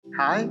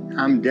Hi,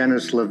 I'm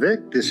Dennis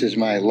Levick. This is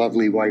my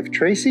lovely wife,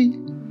 Tracy.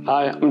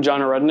 Hi, I'm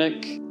John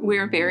Rudnick.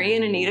 We're Barry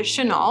and Anita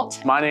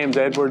Chenault. My name's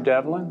Edward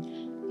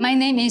Devlin. My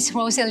name is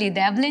Rosalie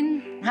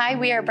Devlin. Hi,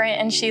 we are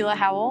Brent and Sheila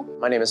Howell.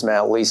 My name is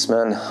Matt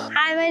Leisman.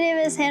 Hi, my name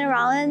is Hannah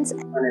Rollins.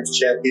 My name is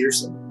Chad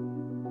Peterson.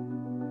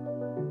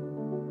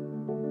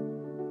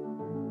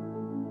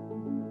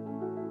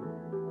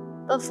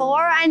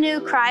 Before I knew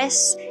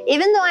Christ,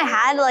 even though I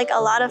had a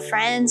lot of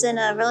friends and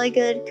a really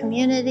good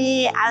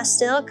community, I was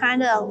still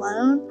kind of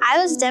alone. I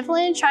was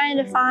definitely trying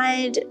to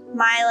find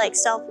my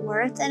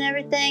self-worth and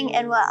everything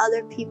and what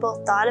other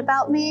people thought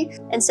about me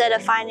instead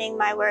of finding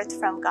my worth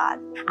from God.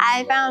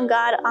 I found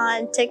God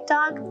on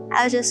TikTok.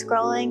 I was just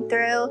scrolling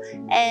through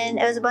and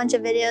it was a bunch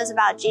of videos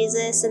about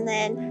Jesus, and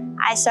then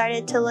I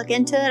started to look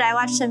into it. I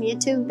watched some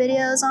YouTube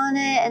videos on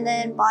it and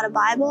then bought a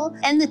Bible.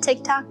 And the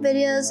TikTok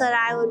videos that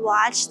I would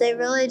watch, they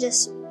really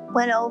just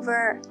went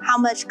over how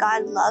much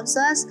God loves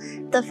us.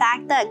 The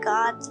fact that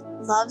God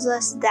loves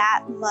us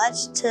that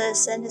much to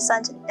send his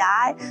son to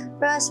die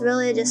for us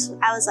really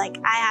I was like,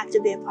 I have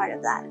to be a part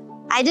of that.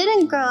 I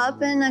didn't grow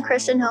up in a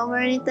Christian home or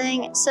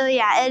anything. So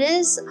yeah, it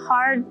is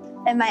hard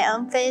in my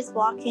own faith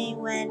walking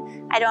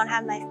when I don't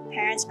have my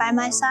parents by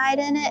my side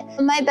in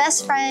it. My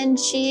best friend,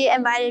 she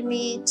invited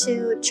me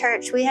to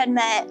church. We had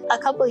met a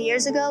couple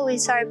years ago. We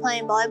started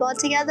playing volleyball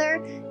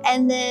together.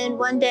 And then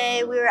one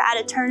day we were at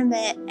a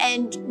tournament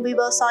and we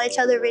both saw each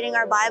other reading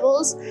our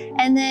Bibles.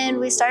 And then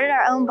we started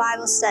our own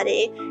Bible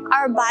study.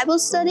 Our Bible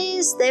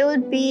studies, they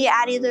would be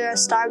at either a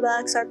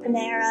Starbucks or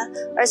Panera,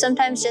 or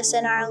sometimes just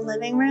in our own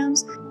living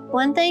rooms.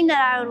 One thing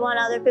that I would want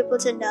other people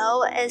to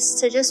know is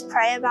to just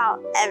pray about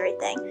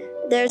everything.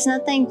 There's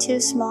nothing too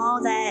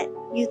small that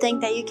you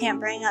think that you can't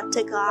bring up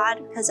to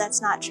God, because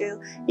that's not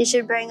true. You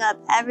should bring up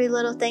every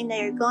little thing that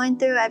you're going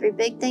through, every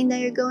big thing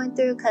that you're going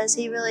through, because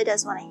he really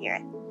does want to hear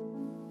it.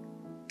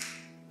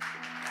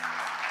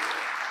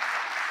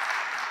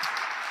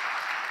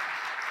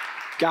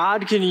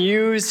 God can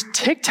use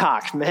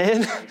TikTok,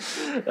 man.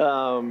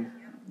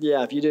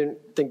 Yeah, if you didn't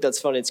think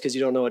that's funny, it's because you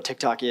don't know what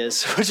TikTok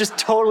is, which is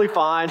totally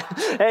fine.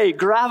 Hey,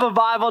 grab a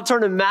Bible,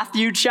 turn to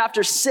Matthew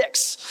chapter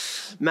 6.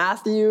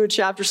 Matthew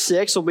chapter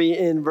 6 will be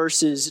in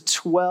verses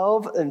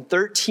 12 and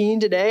 13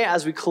 today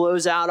as we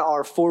close out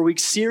our 4-week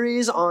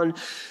series on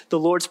the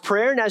Lord's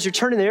Prayer. And as you're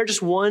turning there,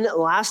 just one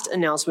last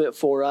announcement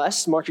for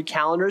us. Mark your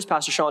calendars.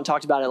 Pastor Sean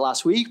talked about it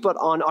last week, but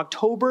on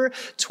October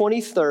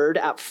 23rd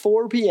at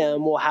 4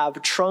 p.m., we'll have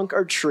Trunk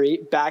or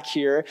Treat back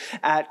here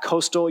at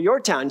Coastal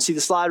Yorktown. You see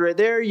the slide right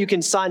there. You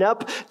can sign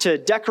up to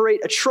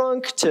decorate a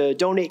trunk, to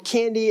donate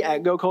candy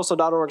at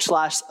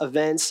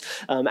gocoastal.org/events.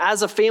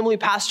 As a family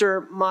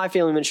pastor, my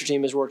family ministry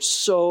team has worked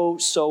so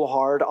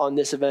hard on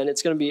this event.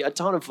 It's going to be a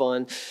ton of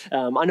fun.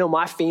 I know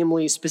my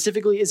family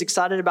specifically is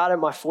excited about it.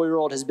 My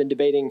 4-year-old has been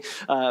debating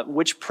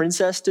which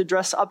princess to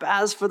dress up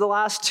as for the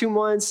last 2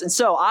 months. And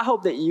so I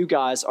hope that you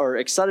guys are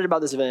excited about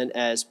this event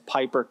as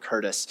Piper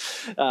Curtis.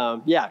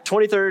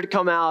 23rd,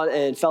 come out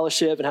and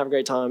fellowship and have a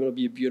great time. It'll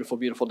be a beautiful,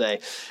 beautiful day.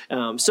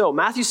 So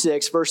Matthew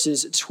 6,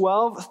 verses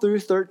 12 through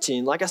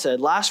 13. Like I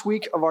said, last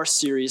week of our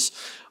series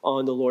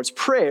on the Lord's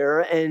Prayer.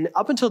 And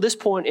up until this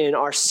point in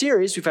our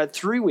series, we've had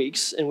 3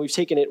 weeks and we've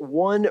taken it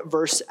one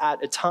verse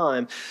at a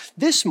time.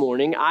 This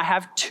morning, I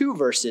have 2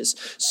 verses.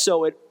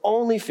 So it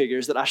only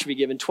figures that I should be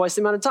given twice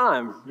the amount of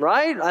time,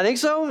 right? I think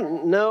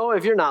so. No,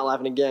 if you're not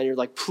laughing again, you're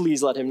like,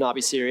 please let him not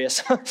be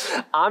serious.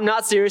 I'm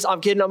not serious.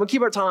 I'm kidding. I'm going to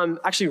keep our time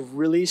actually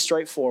really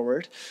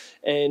straightforward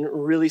and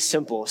really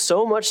simple.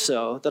 So much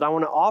so that I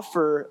want to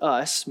offer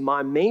us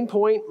my main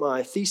point,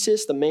 my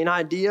thesis, the main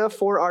idea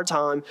for our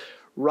time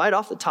right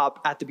off the top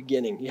at the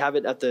beginning. You have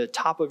it at the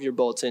top of your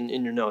bulletin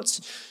in your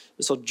notes.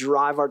 This will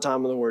drive our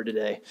time in the Word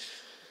today.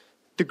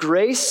 The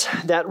grace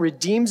that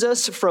redeems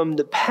us from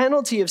the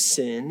penalty of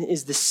sin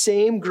is the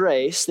same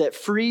grace that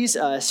frees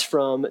us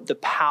from the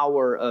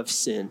power of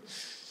sin.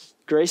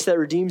 Grace that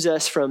redeems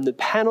us from the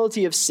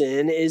penalty of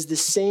sin is the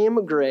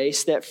same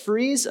grace that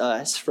frees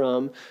us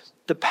from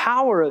the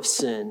power of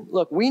sin.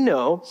 Look, we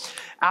know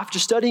after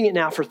studying it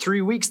now for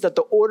 3 weeks that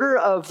the order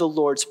of the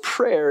Lord's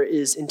Prayer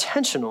is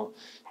intentional.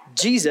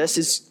 Jesus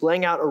is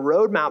laying out a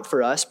roadmap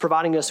for us,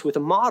 providing us with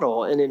a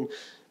model. And in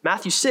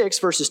Matthew 6,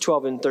 verses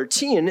 12 and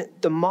 13,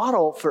 the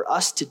model for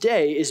us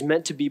today is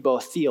meant to be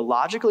both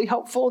theologically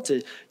helpful,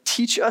 to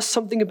teach us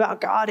something about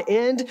God,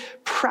 and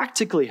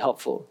practically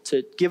helpful,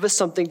 to give us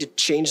something to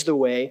change the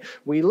way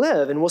we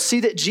live. And we'll see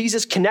that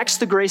Jesus connects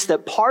the grace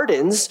that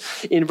pardons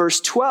in verse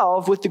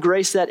 12 with the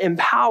grace that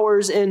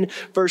empowers in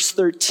verse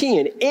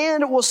 13.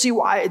 And we'll see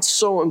why it's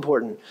so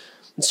important.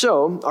 And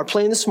so our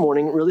plan this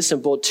morning, really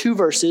simple, 2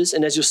 verses.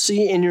 And as you'll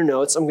see in your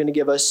notes, I'm going to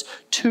give us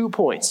 2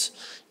 points,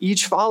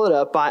 each followed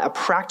up by a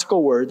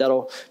practical word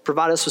that'll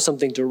provide us with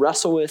something to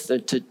wrestle with,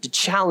 to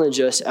challenge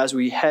us as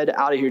we head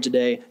out of here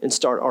today and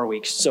start our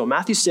week. So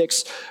Matthew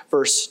 6,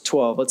 verse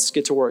 12. Let's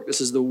get to work. This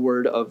is the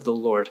word of the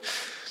Lord.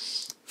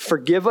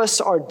 Forgive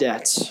us our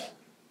debts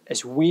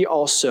as we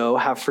also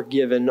have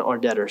forgiven our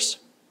debtors.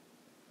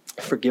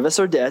 forgive us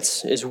our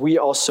debts as we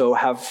also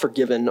have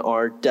forgiven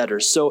our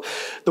debtors. So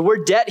the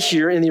word debt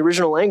here in the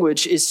original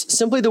language is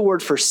simply the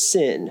word for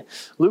sin.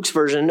 Luke's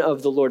version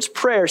of the Lord's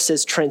Prayer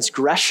says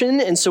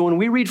transgression. And so when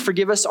we read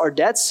forgive us our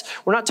debts,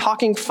 we're not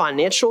talking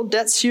financial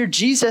debts here.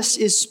 Jesus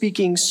is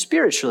speaking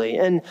spiritually.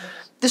 And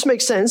this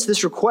makes sense.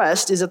 This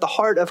request is at the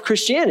heart of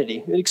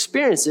Christianity. It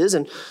experiences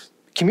and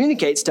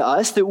communicates to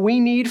us that we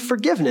need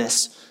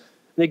forgiveness,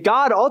 that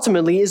God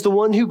ultimately is the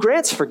one who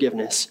grants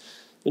forgiveness.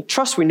 And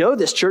trust we know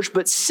this, church,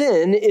 but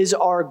sin is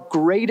our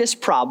greatest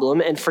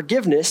problem and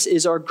forgiveness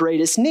is our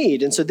greatest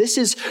need. And so this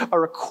is a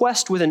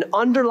request with an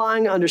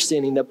underlying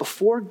understanding that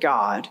before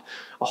God,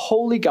 a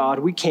holy God,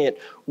 we can't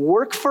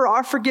work for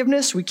our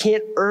forgiveness. We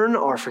can't earn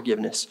our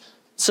forgiveness.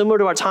 Similar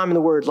to our time in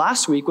the Word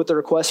last week with the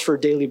request for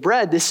daily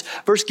bread, this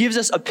verse gives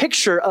us a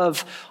picture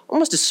of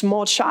almost a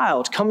small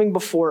child coming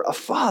before a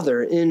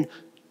father in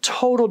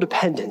total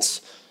dependence.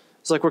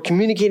 It's like we're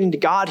communicating to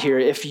God here.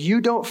 If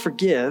you don't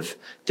forgive,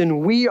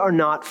 then we are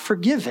not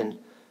forgiven.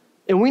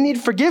 And we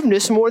need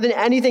forgiveness more than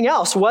anything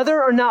else.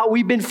 Whether or not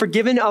we've been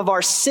forgiven of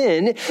our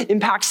sin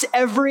impacts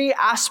every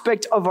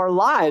aspect of our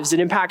lives. It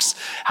impacts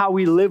how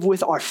we live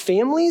with our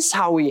families,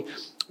 how we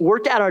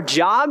work at our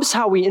jobs,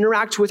 how we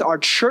interact with our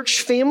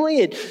church family.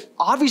 It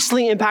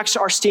obviously impacts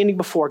our standing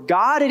before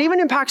God. It even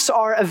impacts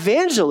our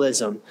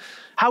evangelism,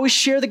 how we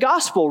share the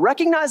gospel.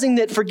 Recognizing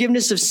that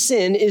forgiveness of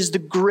sin is the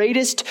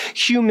greatest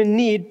human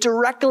need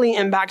directly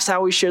impacts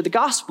how we share the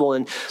gospel.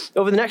 And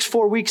over the next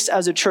 4 weeks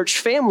as a church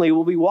family,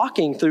 we'll be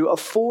walking through a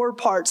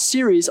 4-part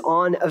series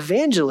on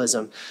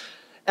evangelism.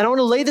 And I want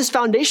to lay this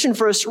foundation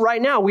for us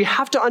right now. We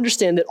have to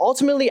understand that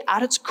ultimately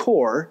at its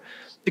core,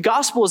 the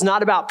gospel is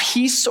not about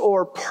peace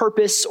or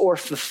purpose or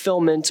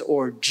fulfillment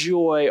or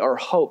joy or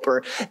hope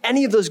or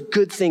any of those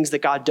good things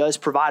that God does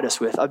provide us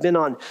with. I've been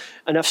on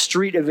enough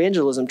street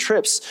evangelism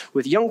trips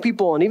with young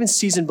people and even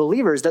seasoned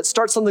believers that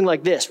start something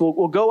like this.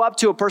 We'll go up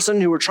to a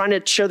person who we're trying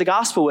to share the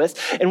gospel with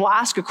and we'll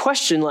ask a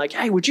question like,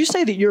 hey, would you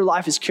say that your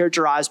life is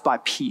characterized by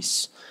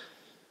peace?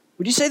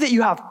 Would you say that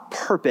you have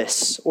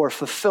purpose or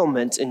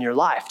fulfillment in your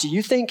life? Do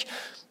you think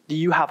that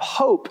you have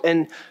hope?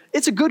 And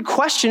it's a good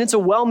question. It's a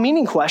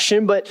well-meaning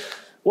question, but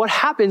what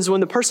happens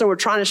when the person we're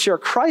trying to share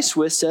Christ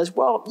with says,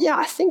 well, yeah,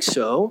 I think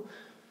so.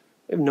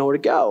 We have nowhere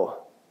to go.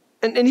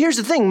 And here's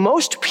the thing.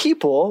 Most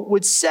people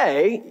would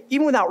say,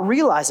 even without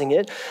realizing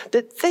it,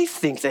 that they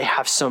think they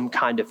have some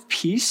kind of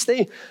peace.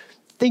 They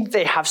think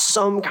they have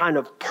some kind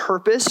of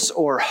purpose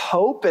or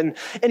hope. And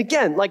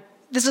again, like,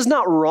 this is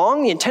not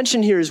wrong. The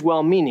intention here is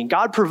well-meaning.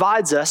 God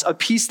provides us a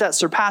peace that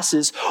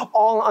surpasses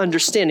all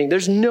understanding.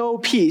 There's no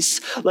peace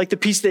like the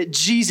peace that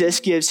Jesus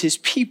gives his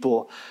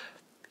people.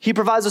 He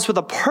provides us with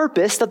a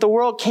purpose that the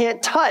world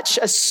can't touch,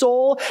 a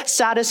soul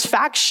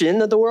satisfaction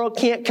that the world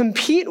can't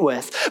compete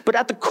with. But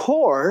at the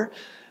core,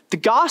 the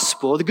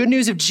gospel, the good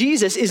news of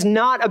Jesus, is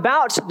not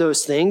about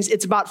those things.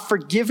 It's about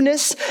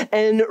forgiveness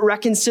and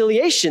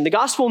reconciliation. The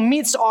gospel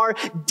meets our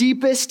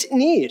deepest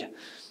need.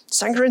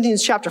 2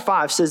 Corinthians chapter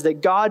 5 says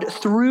that God,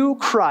 through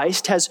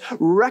Christ, has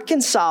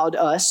reconciled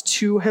us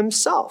to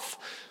himself.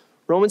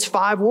 Romans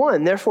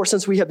 5:1, therefore,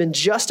 since we have been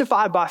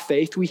justified by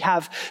faith, we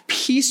have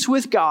peace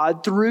with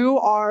God through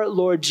our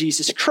Lord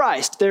Jesus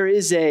Christ. There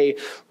is a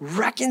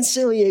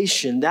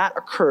reconciliation that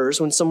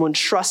occurs when someone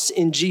trusts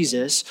in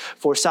Jesus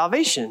for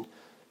salvation.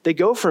 They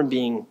go from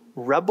being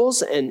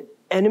rebels and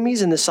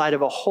enemies in the sight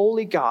of a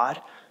holy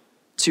God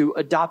to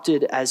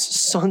adopted as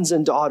sons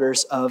and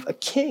daughters of a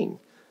king.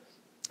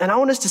 And I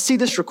want us to see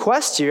this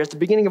request here at the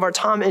beginning of our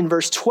time in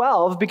verse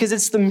 12 because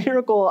it's the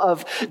miracle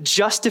of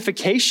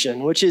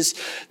justification, which is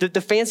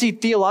the fancy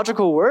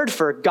theological word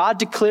for God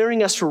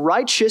declaring us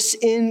righteous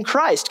in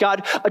Christ,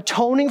 God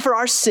atoning for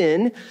our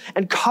sin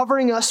and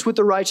covering us with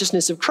the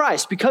righteousness of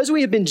Christ. Because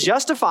we have been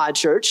justified,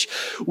 church,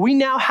 we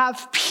now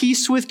have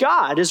peace with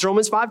God, as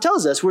Romans 5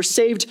 tells us. We're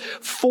saved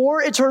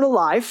for eternal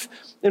life,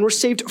 and we're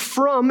saved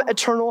from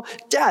eternal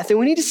death. And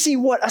we need to see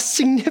what a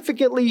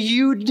significantly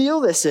huge deal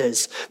this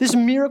is. This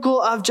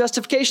miracle of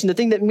justification, the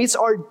thing that meets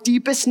our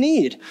deepest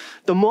need,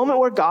 the moment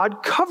where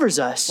God covers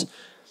us.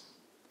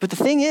 But the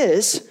thing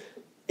is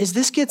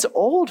this gets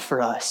old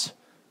for us.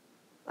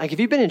 Like if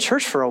you've been in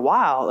church for a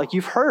while, like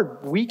you've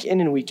heard week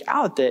in and week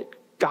out that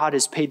God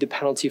has paid the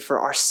penalty for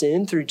our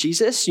sin through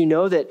Jesus. You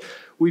know that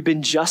we've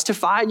been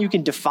justified. You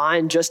can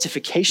define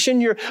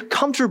justification. You're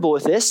comfortable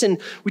with this. And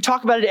we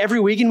talk about it every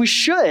week, and we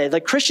should.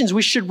 Like Christians,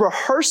 we should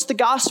rehearse the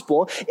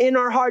gospel in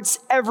our hearts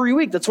every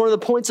week. That's one of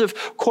the points of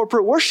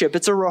corporate worship.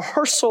 It's a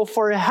rehearsal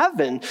for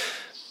heaven.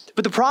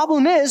 But the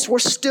problem is we're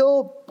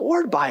still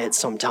bored by it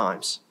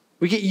sometimes.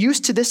 We get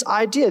used to this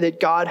idea that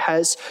God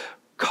has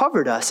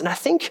covered us. And I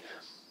think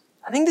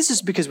this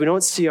is because we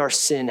don't see our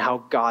sin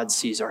how God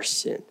sees our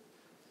sin.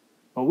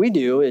 What we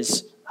do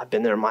is, I've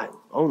been there in my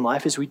own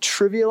life, is we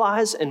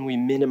trivialize and we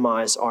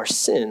minimize our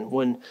sin.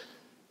 When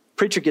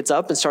preacher gets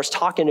up and starts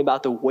talking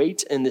about the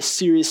weight and the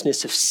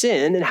seriousness of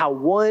sin and how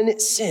one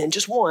sin,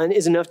 just one,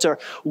 is enough to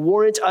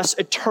warrant us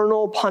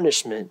eternal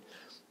punishment,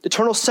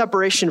 eternal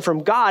separation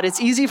from God, it's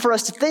easy for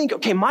us to think,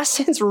 okay, my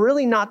sin's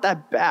really not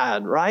that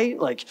bad, right?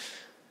 Like,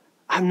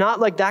 I'm not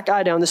like that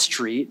guy down the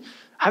street.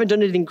 I haven't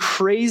done anything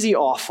crazy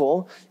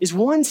awful. Is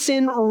one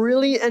sin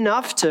really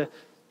enough to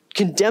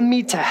condemn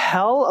me to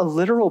hell, a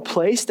literal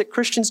place that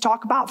Christians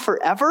talk about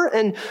forever?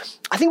 And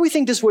I think we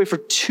think this way for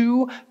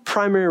two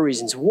primary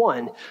reasons.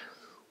 One,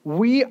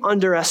 we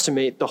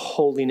underestimate the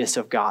holiness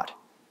of God.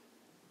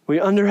 We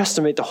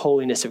underestimate the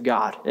holiness of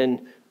God.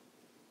 And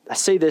I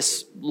say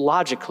this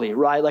logically,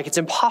 right? Like it's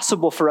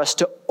impossible for us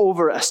to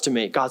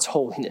overestimate God's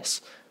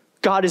holiness.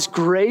 God is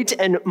great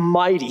and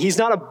mighty. He's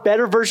not a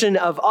better version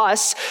of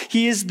us.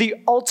 He is the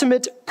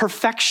ultimate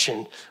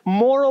perfection,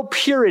 moral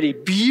purity,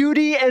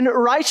 beauty, and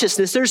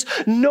righteousness. There's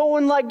no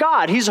one like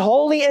God. He's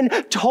holy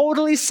and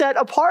totally set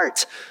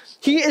apart.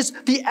 He is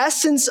the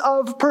essence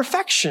of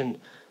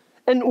perfection.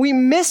 And we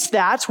miss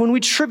that when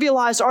we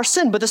trivialize our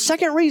sin. But the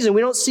second reason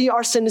we don't see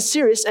our sin as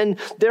serious, and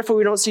therefore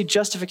we don't see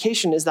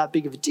justification as that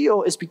big of a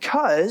deal, is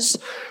because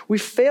we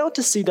fail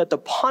to see that the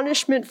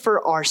punishment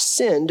for our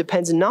sin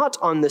depends not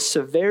on the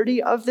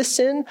severity of the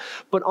sin,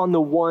 but on the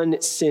one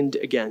sinned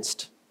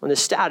against, on the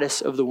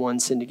status of the one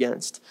sinned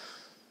against.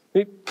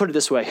 Let me put it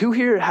this way. Who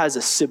here has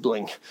a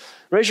sibling?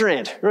 Raise your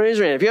hand. Raise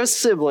your hand. If you have a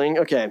sibling,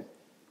 okay.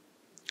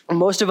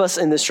 Most of us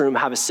in this room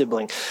have a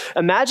sibling.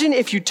 Imagine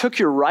if you took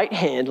your right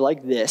hand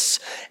like this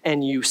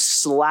and you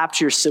slapped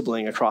your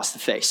sibling across the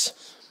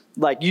face.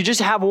 Like you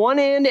just have one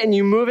hand and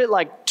you move it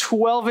like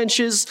 12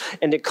 inches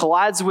and it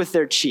collides with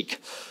their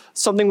cheek.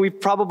 Something we've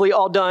probably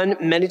all done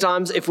many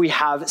times if we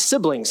have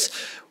siblings.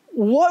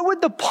 What would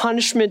the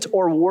punishment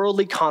or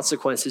worldly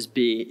consequences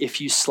be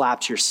if you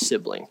slapped your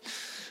sibling?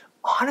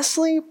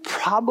 Honestly,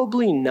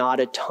 probably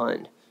not a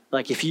ton.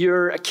 Like if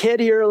you're a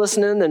kid here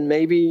listening, then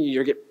maybe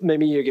you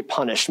get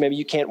punished. Maybe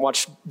you can't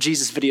watch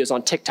Jesus videos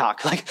on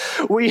TikTok. Like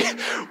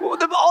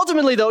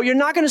ultimately though, you're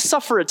not going to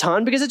suffer a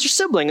ton because it's your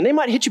sibling and they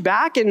might hit you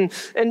back and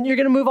you're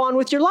going to move on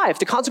with your life.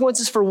 The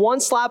consequences for one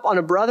slap on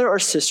a brother or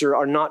sister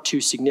are not too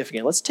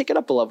significant. Let's take it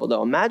up a level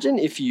though. Imagine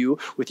if you,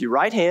 with your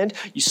right hand,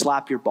 you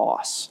slap your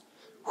boss.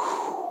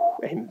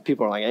 And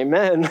people are like,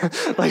 amen.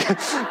 Like,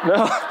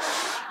 no.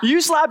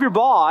 You slap your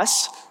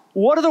boss.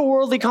 What are the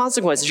worldly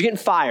consequences? You're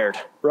getting fired,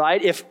 right?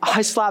 If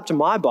I slapped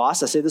my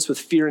boss, I say this with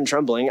fear and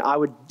trembling, I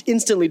would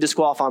instantly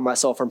disqualify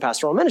myself from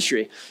pastoral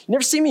ministry. You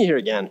never see me here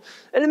again.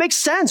 And it makes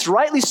sense,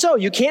 rightly so.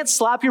 You can't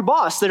slap your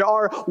boss. There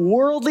are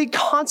worldly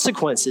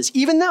consequences,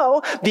 even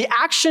though the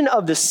action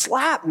of the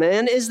slap,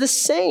 man, is the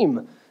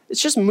same. It's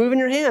just moving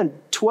your hand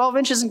 12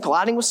 inches and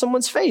colliding with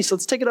someone's face.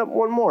 Let's take it up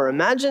one more.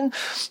 Imagine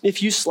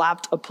if you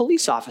slapped a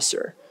police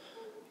officer.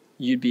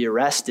 You'd be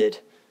arrested.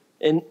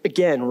 And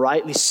again,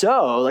 rightly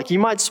so, like you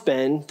might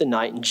spend the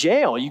night in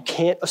jail. You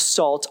can't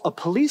assault a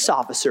police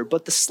officer,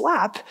 but the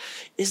slap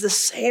is the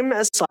same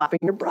as slapping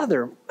your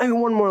brother. I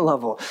mean, one more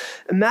level.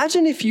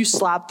 Imagine if you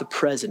slapped the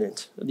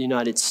president of the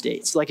United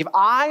States. Like if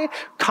I,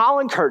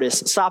 Colin Curtis,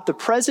 slapped the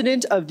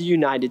president of the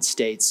United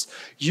States,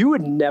 you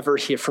would never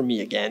hear from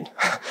me again.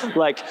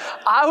 Like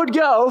I would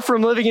go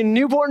from living in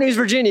Newport News,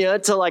 Virginia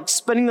to like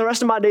spending the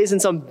rest of my days in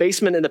some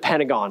basement in the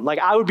Pentagon. Like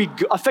I would be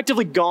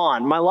effectively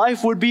gone. My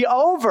life would be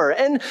over.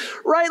 And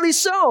rightly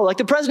so. Like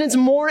the president's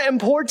more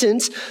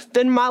important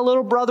than my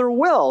little brother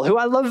Will, who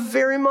I love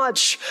very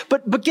much.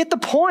 But get the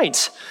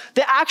point.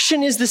 The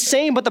action is the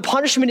same, but the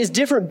punishment is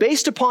different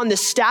based upon the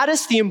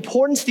status, the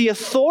importance, the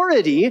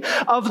authority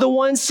of the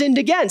one sinned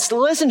against.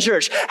 Listen,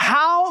 church,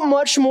 how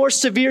much more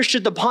severe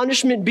should the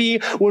punishment be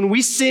when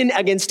we sin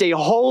against a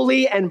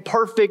holy and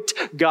perfect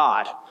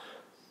God?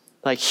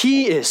 Like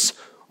he is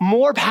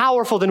more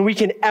powerful than we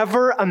can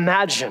ever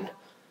imagine.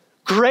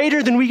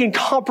 Greater than we can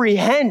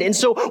comprehend. And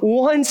so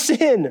one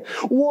sin,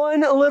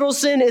 one little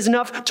sin is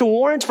enough to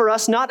warrant for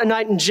us not a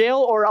night in jail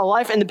or a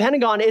life in the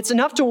Pentagon. It's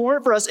enough to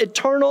warrant for us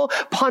eternal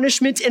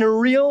punishment in a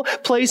real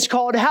place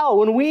called hell.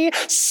 When we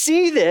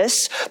see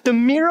this, the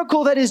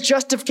miracle that is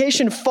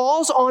justification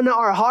falls on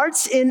our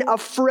hearts in a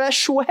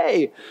fresh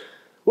way.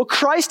 What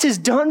Christ has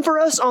done for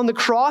us on the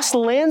cross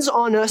lands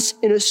on us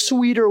in a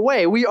sweeter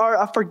way. We are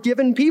a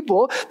forgiven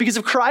people because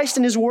of Christ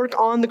and his work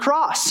on the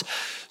cross.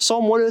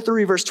 Psalm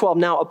 103 verse 12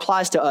 now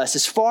applies to us.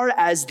 As far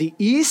as the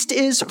east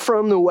is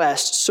from the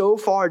west, so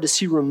far does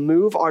he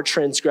remove our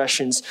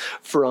transgressions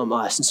from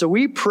us. And so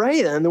we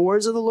pray then the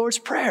words of the Lord's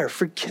Prayer,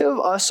 forgive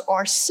us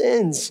our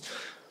sins.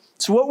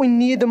 It's what we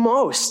need the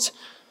most.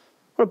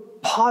 I'm going to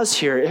pause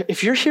here.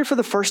 If you're here for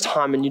the first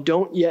time and you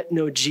don't yet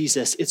know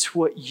Jesus, it's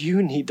what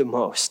you need the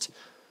most.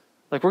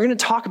 Like we're going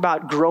to talk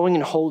about growing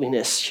in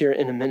holiness here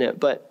in a minute,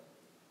 but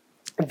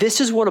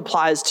this is what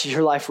applies to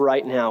your life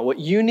right now. What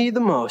you need the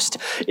most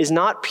is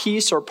not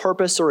peace or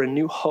purpose or a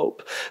new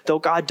hope, though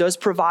God does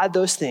provide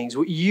those things.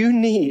 What you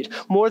need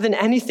more than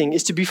anything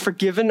is to be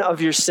forgiven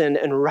of your sin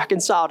and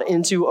reconciled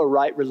into a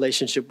right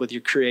relationship with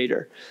your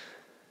Creator.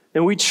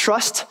 And we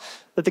trust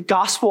that the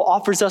gospel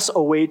offers us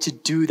a way to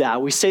do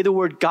that. We say the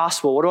word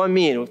gospel. What do I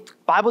mean? The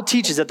Bible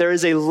teaches that there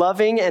is a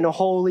loving and a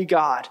holy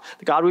God,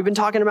 the God we've been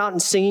talking about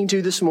and singing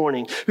to this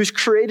morning, who's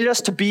created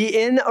us to be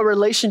in a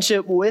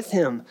relationship with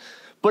him.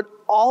 But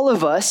all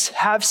of us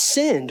have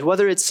sinned,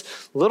 whether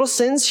it's little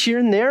sins here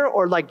and there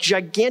or like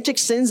gigantic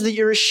sins that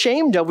you're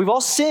ashamed of. We've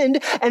all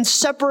sinned and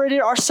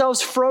separated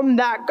ourselves from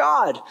that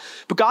God.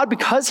 But God,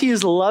 because he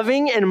is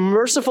loving and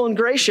merciful and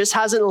gracious,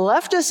 hasn't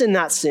left us in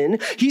that sin.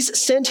 He's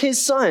sent his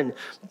son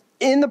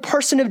in the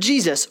person of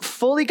Jesus,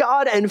 fully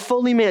God and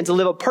fully man, to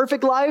live a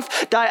perfect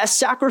life, die a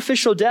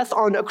sacrificial death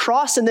on a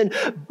cross, and then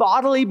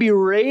bodily be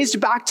raised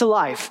back to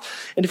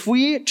life. And if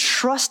we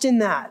trust in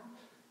that,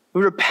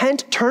 we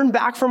repent, turn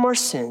back from our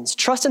sins,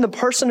 trust in the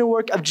person and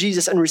work of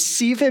Jesus, and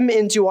receive him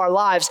into our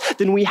lives,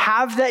 then we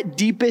have that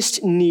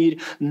deepest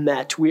need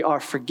met. We are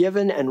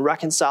forgiven and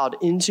reconciled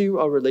into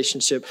a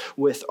relationship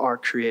with our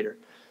Creator.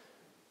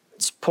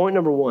 It's point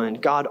number one.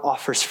 God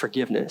offers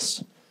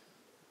forgiveness.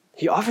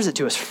 He offers it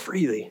to us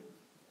freely.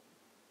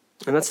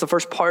 And that's the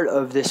first part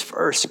of this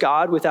verse.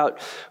 God, without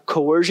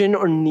coercion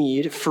or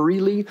need,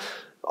 freely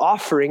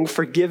offering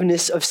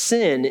forgiveness of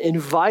sin,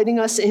 inviting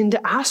us in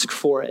to ask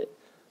for it.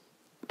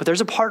 But there's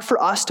a part for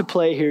us to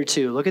play here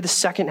too. Look at the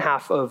second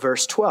half of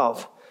verse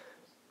 12.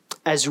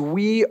 As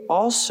we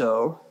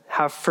also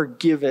have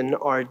forgiven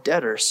our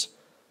debtors.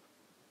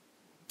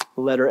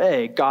 Letter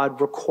A,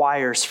 God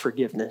requires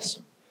forgiveness.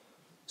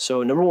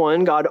 So number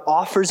one, God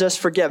offers us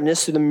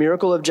forgiveness through the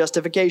miracle of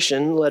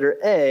justification. Letter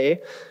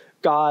A,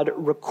 God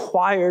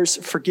requires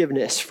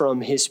forgiveness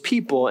from his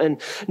people. And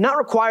not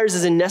requires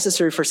isn't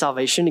necessary for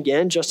salvation.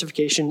 Again,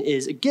 justification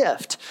is a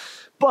gift.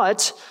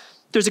 But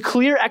there's a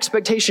clear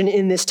expectation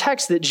in this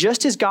text that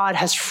just as God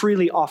has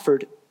freely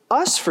offered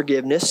us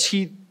forgiveness,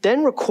 he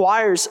then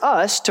requires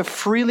us to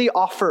freely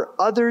offer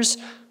others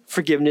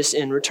forgiveness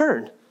in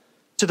return.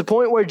 To the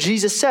point where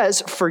Jesus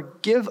says,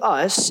 forgive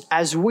us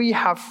as we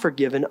have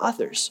forgiven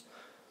others.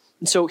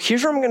 And so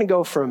here's where I'm going to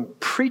go from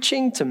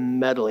preaching to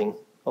meddling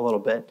a little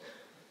bit.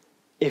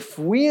 If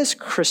we as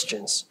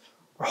Christians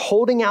are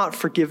holding out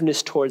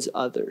forgiveness towards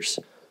others,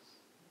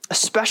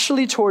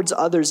 especially towards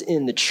others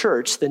in the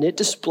church, then it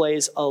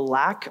displays a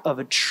lack of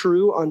a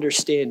true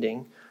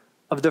understanding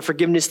of the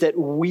forgiveness that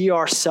we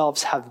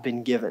ourselves have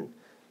been given.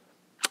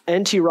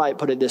 N.T. Wright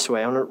put it this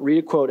way. I'm going to read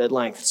a quote at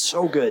length. It's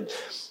so good.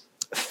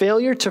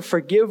 Failure to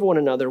forgive one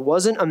another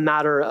wasn't a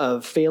matter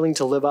of failing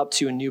to live up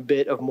to a new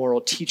bit of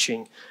moral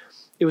teaching.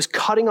 It was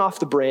cutting off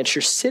the branch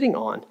you're sitting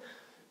on.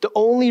 The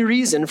only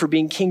reason for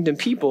being kingdom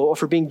people or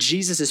for being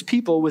Jesus's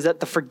people was that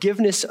the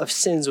forgiveness of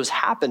sins was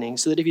happening,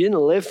 so that if you didn't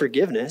live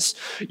forgiveness,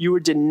 you were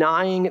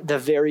denying the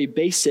very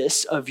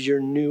basis of your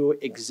new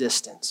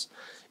existence.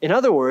 In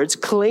other words,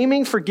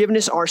 claiming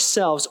forgiveness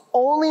ourselves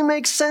only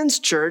makes sense,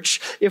 church,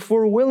 if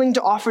we're willing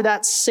to offer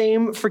that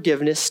same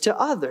forgiveness to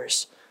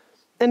others.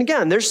 And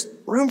again, there's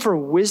room for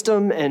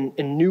wisdom and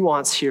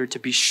nuance here, to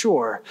be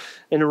sure.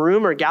 In a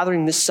room or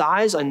gathering this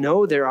size, I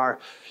know there are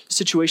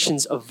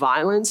situations of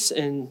violence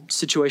and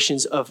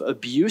situations of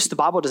abuse. The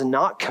Bible does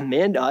not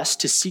command us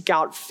to seek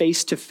out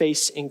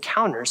face-to-face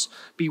encounters.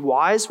 Be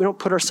wise. We don't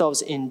put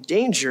ourselves in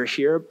danger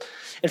here.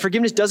 And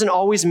forgiveness doesn't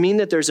always mean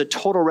that there's a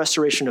total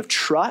restoration of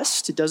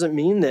trust. It doesn't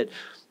mean that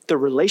the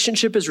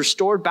relationship is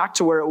restored back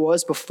to where it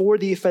was before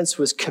the offense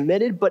was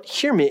committed. But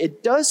hear me,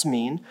 it does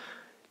mean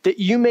that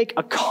you make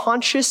a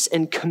conscious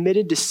and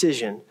committed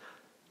decision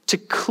to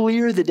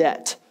clear the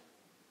debt,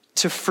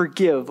 to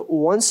forgive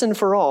once and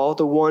for all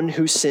the one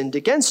who sinned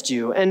against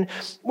you. And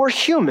we're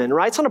human,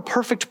 right? It's not a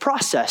perfect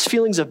process.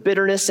 Feelings of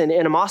bitterness and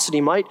animosity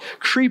might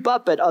creep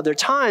up at other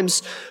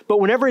times, but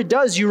whenever it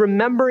does, you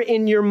remember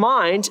in your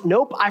mind,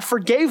 nope, I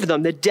forgave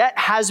them. The debt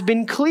has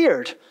been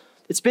cleared.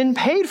 It's been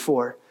paid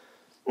for.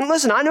 And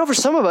listen, I know for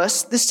some of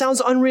us, this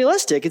sounds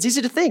unrealistic. It's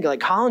easy to think,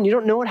 like, Colin, you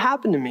don't know what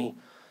happened to me.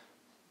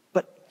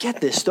 But get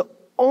this, the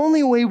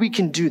only way we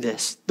can do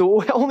this, the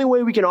only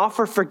way we can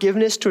offer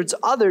forgiveness towards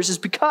others is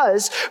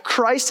because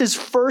Christ has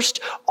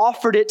first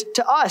offered it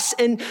to us.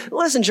 And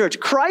listen, church,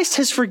 Christ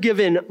has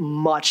forgiven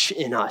much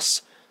in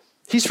us.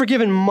 He's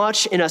forgiven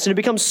much in us, and it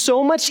becomes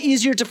so much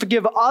easier to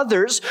forgive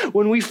others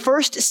when we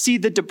first see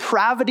the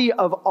depravity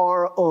of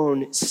our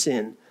own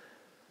sin.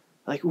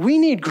 Like, we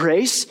need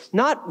grace,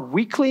 not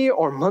weekly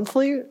or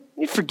monthly. We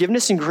need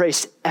forgiveness and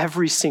grace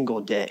every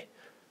single day,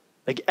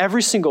 like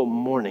every single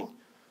morning.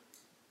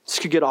 This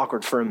could get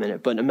awkward for a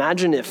minute, but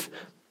imagine if,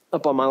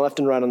 up on my left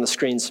and right on the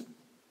screens,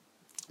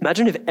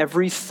 imagine if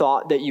every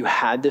thought that you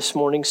had this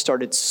morning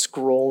started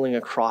scrolling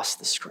across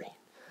the screen.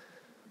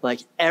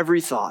 Like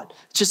every thought,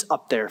 just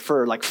up there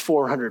for like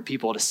 400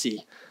 people to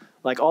see.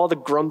 Like all the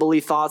grumbly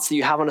thoughts that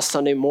you have on a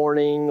Sunday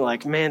morning,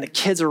 like, man, the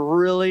kids are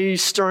really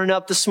stirring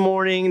up this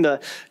morning.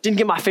 Didn't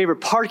get my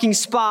favorite parking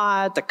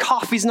spot. The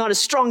coffee's not as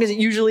strong as it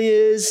usually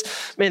is.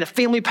 Man, the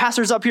family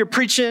pastor's up here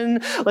preaching.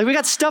 Like, we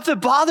got stuff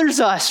that bothers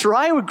us,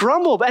 right? We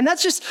grumble, and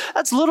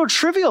that's little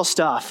trivial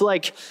stuff.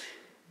 Like,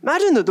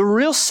 imagine the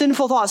real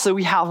sinful thoughts that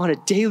we have on a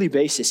daily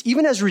basis,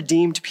 even as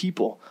redeemed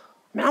people.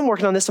 Man, I'm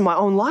working on this in my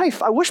own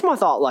life. I wish my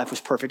thought life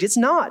was perfect. It's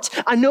not.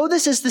 I know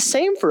this is the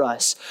same for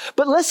us.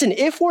 But listen,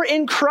 if we're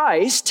in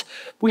Christ,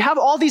 we have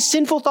all these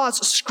sinful thoughts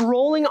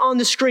scrolling on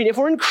the screen. If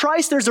we're in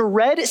Christ, there's a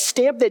red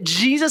stamp that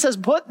Jesus has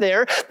put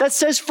there that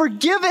says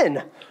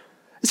forgiven.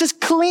 It says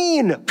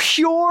clean,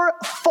 pure,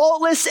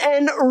 faultless,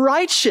 and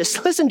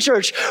righteous. Listen,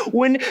 church,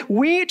 when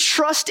we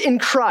trust in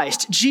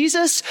Christ,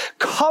 Jesus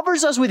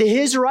covers us with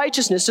his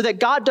righteousness so that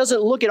God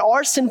doesn't look at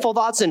our sinful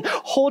thoughts and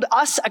hold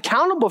us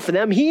accountable for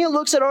them. He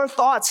looks at our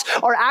thoughts,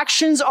 our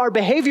actions, our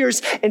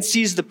behaviors, and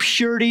sees the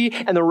purity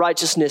and the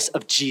righteousness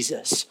of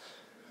Jesus.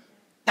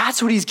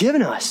 That's what he's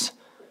given us.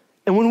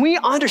 And when we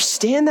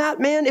understand that,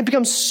 man, it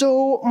becomes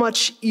so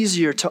much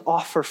easier to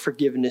offer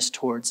forgiveness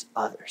towards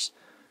others.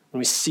 When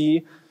we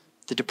see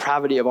the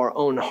depravity of our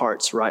own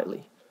hearts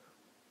rightly.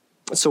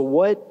 So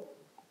what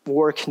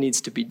work needs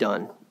to be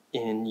done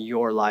in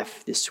your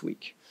life this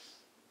week?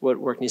 What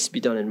work needs to be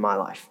done in my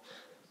life?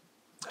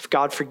 If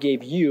God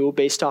forgave you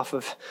based off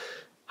of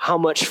how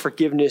much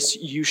forgiveness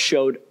you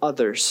showed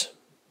others,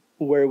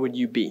 where would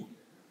you be?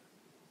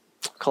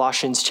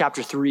 Colossians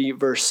chapter 3,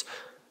 verse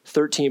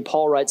 13,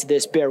 Paul writes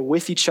this, bear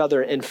with each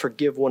other and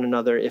forgive one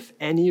another. If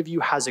any of you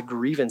has a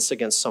grievance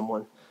against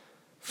someone,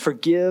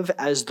 forgive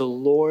as the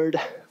Lord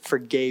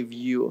forgave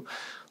you.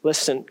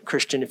 Listen,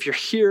 Christian, if you're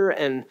here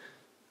and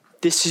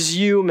this is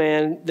you,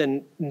 man,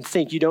 then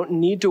think you don't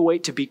need to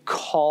wait to be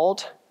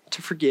called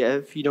to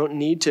forgive. You don't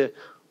need to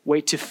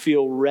wait to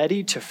feel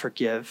ready to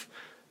forgive.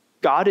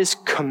 God is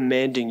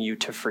commanding you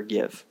to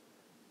forgive.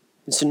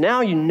 And so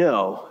now you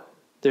know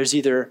there's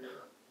either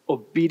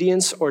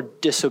obedience or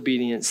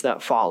disobedience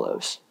that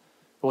follows.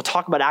 And we'll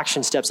talk about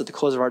action steps at the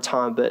close of our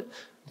time, but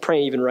I'm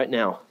praying even right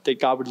now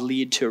that God would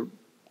lead to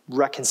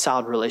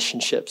reconciled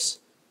relationships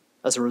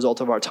as a result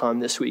of our time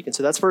this week. And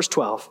so that's verse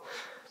 12.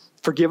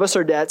 Forgive us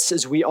our debts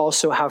as we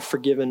also have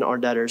forgiven our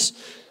debtors.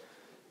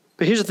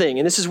 But here's the thing,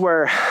 and this is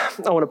where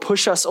I want to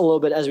push us a little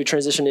bit as we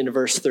transition into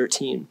verse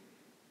 13.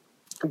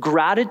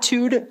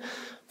 Gratitude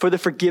for the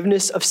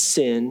forgiveness of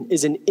sin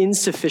is an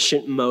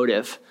insufficient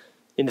motive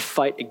in the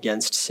fight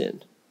against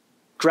sin.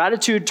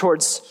 Gratitude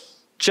towards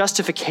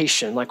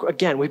justification, like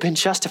again, we've been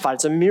justified,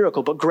 it's a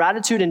miracle, but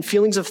gratitude and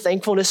feelings of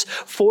thankfulness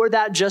for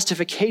that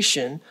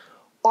justification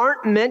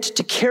aren't meant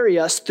to carry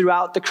us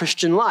throughout the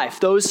Christian life.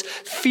 Those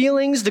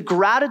feelings, the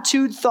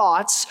gratitude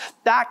thoughts,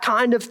 that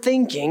kind of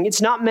thinking,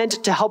 it's not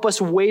meant to help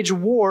us wage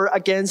war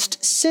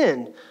against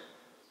sin.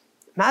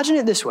 Imagine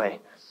it this way.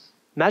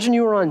 Imagine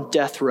you were on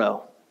death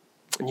row,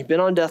 and you've been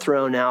on death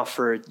row now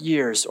for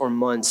years or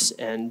months,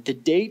 and the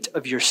date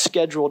of your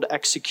scheduled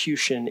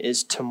execution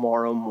is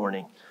tomorrow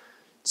morning.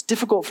 It's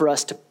difficult for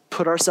us to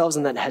put ourselves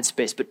in that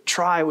headspace, but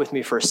try with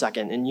me for a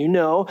second. And you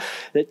know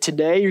that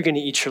today you're going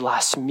to eat your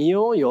last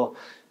meal, you'll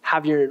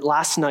have your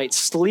last night's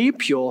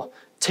sleep, you'll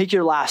take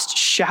your last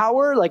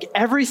shower, like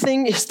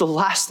everything is the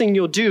last thing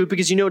you'll do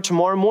because you know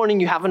tomorrow morning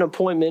you have an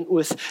appointment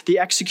with the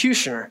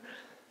executioner.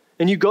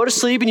 And you go to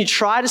sleep and you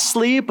try to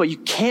sleep, but you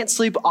can't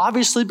sleep,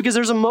 obviously, because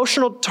there's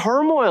emotional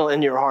turmoil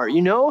in your heart.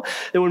 You know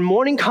that when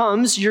morning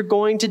comes, you're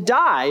going to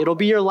die. It'll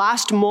be your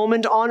last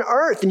moment on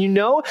earth. And you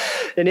know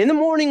that in the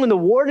morning when the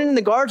warden and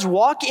the guards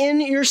walk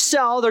in your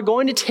cell, they're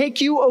going to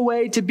take you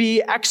away to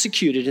be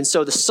executed. And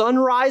so the sun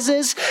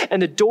rises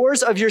and the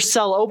doors of your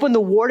cell open.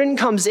 The warden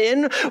comes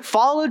in,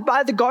 followed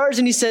by the guards,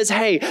 and he says,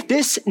 hey,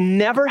 this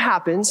never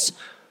happens,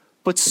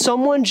 but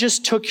someone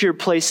just took your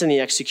place in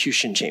the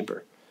execution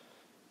chamber.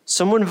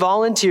 Someone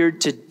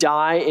volunteered to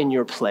die in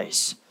your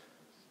place.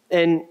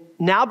 And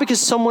now because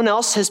someone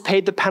else has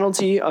paid the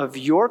penalty of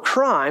your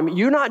crime,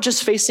 you're not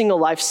just facing a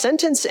life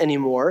sentence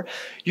anymore.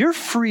 You're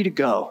free to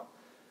go.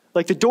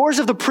 Like the doors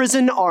of the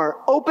prison are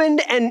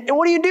opened, and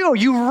what do?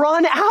 You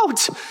run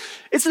out.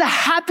 It's the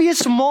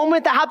happiest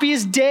moment, the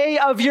happiest day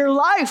of your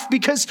life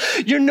because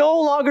you're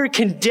no longer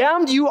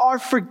condemned. You are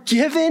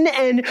forgiven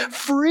and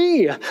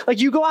free. Like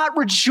you go out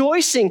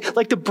rejoicing.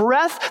 Like the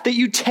breath that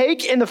you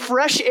take in the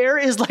fresh air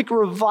is like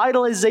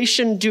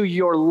revitalization to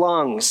your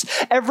lungs.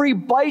 Every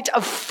bite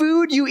of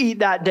food you eat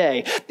that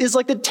day is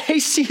like the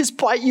tastiest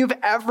bite you've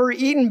ever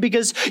eaten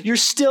because you're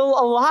still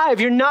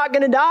alive. You're not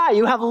going to die.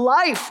 You have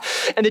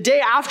life. And the day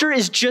after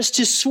is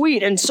just as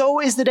sweet. And so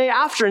is the day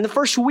after. And the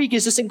first week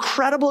is this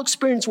incredible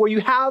experience where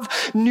you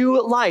have new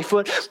life.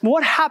 But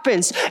what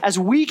happens as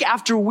week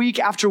after week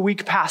after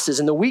week passes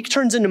and the week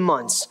turns into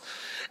months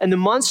and the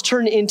months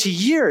turn into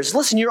years?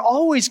 Listen, you're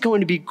always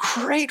going to be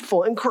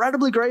grateful,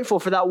 incredibly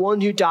grateful for that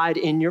one who died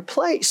in your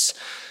place.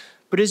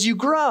 But as you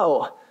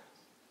grow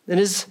and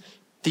as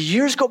the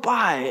years go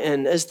by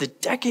and as the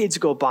decades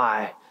go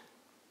by,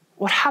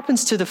 what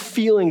happens to the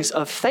feelings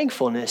of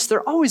thankfulness?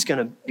 They're always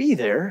going to be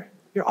there.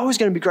 You're always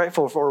going to be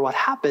grateful for what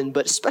happened,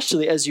 but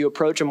especially as you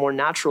approach a more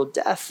natural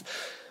death,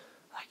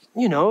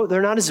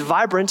 they're not as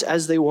vibrant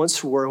as they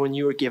once were when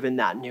you were given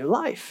that new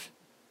life.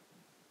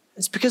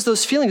 It's because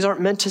those feelings aren't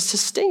meant to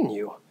sustain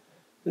you.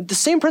 The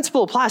same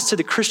principle applies to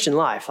the Christian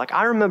life. Like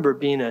I remember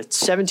being a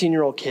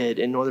 17-year-old kid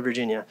in Northern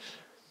Virginia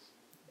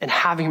and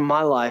having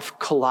my life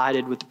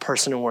collided with the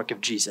person and work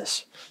of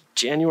Jesus.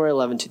 January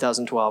 11,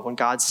 2012, when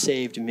God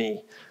saved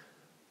me.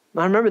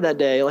 And I remember that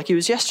day like it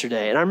was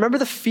yesterday. And I remember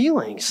the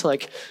feelings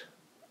like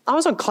I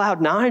was on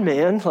cloud nine,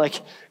 man.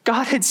 Like,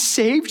 God had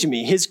saved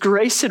me. His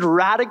grace had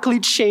radically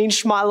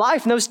changed my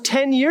life. And that was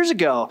 10 years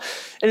ago.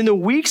 And in the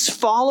weeks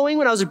following,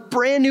 when I was a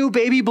brand new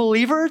baby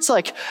believer, it's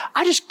like,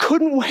 I just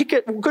couldn't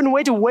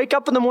wait to wake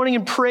up in the morning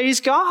and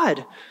praise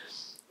God.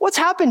 What's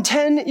happened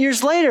 10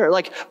 years later?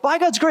 Like, by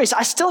God's grace,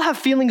 I still have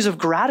feelings of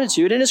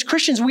gratitude. And as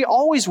Christians, we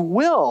always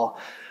will.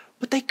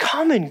 But they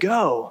come and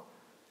go.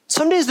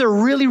 Some days they're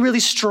really, really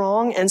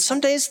strong. And some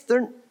days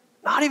they're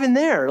not even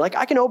there. Like,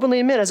 I can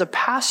openly admit, as a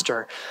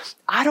pastor,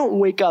 I don't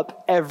wake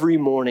up every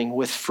morning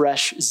with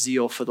fresh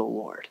zeal for the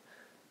Lord.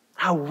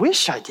 I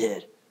wish I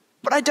did,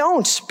 but I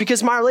don't,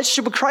 because my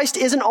relationship with Christ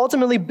isn't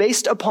ultimately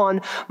based upon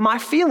my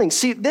feelings.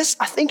 See, this,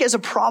 I think, is a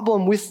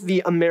problem with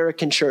the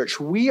American church.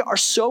 We are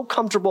so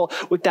comfortable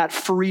with that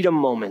freedom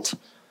moment,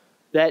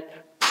 that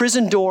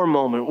prison door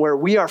moment where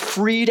we are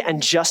freed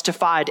and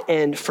justified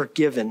and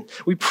forgiven.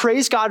 We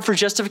praise God for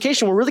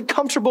justification. We're really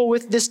comfortable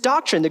with this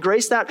doctrine, the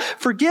grace that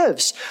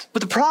forgives.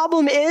 But the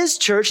problem is,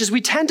 church, is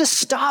we tend to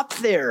stop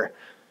there.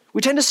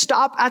 We tend to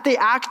stop at the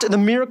act, the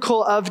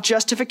miracle of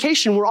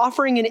justification. We're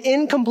offering an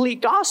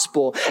incomplete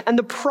gospel. And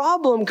the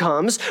problem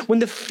comes when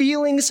the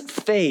feelings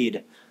fade.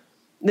 And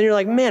then you're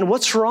like, man,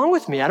 what's wrong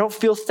with me? I don't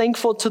feel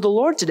thankful to the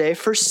Lord today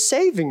for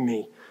saving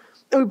me.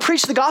 And we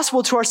preach the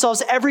gospel to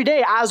ourselves every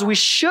day, as we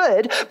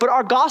should, but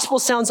our gospel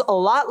sounds a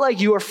lot like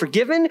you are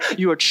forgiven,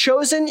 you are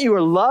chosen, you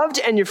are loved,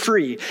 and you're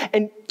free.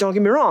 And don't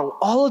get me wrong,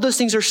 all of those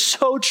things are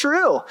so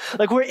true.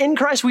 Like, we're in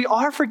Christ, we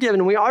are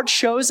forgiven, we are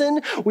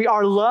chosen, we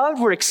are loved,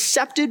 we're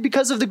accepted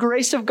because of the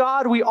grace of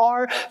God, we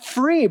are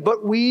free,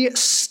 but we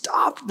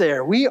stop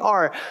there. We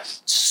are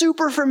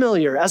super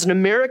familiar as an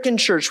American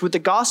church with the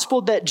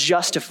gospel that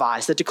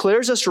justifies, that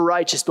declares us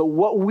righteous, but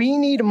what we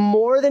need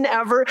more than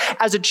ever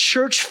as a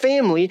church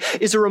family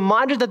is a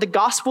reminder that the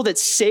gospel that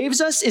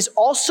saves us is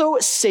also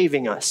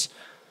saving us.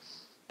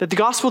 That the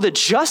gospel that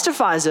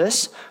justifies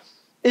us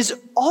is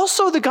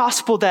also the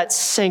gospel that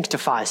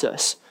sanctifies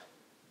us,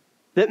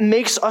 that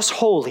makes us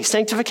holy.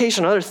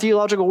 Sanctification, another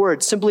theological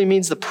word, simply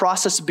means the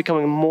process of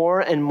becoming more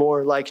and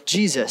more like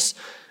Jesus,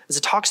 as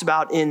it talks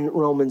about in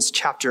Romans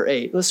chapter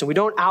 8. Listen, we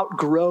don't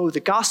outgrow the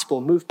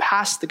gospel, move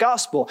past the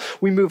gospel.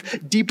 We move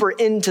deeper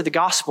into the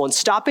gospel. And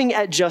stopping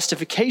at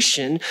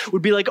justification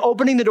would be like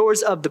opening the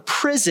doors of the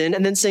prison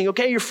and then saying,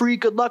 okay, you're free,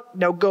 good luck,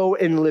 now go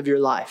and live your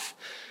life.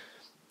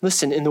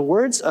 Listen, in the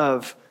words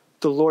of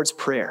the Lord's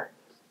Prayer,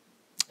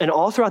 and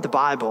all throughout the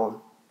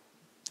Bible,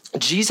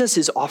 Jesus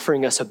is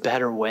offering us a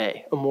better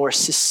way, a more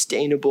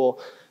sustainable,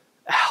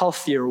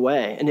 healthier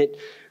way. And it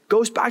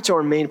goes back to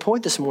our main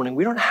point this morning.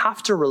 We don't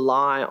have to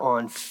rely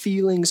on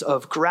feelings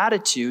of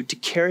gratitude to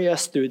carry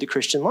us through the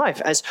Christian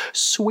life, as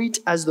sweet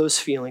as those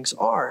feelings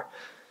are.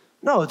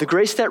 No, the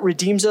grace that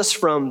redeems us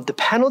from the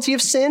penalty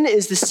of sin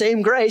is the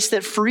same grace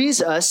that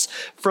frees us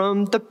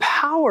from the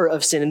power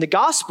of sin. And the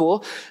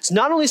gospel is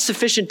not only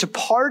sufficient to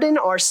pardon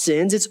our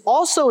sins, it's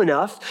also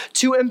enough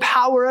to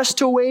empower us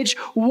to wage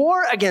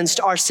war against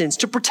our sins,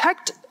 to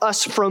protect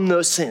us from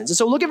those sins. And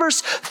so look at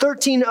verse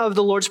 13 of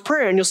the Lord's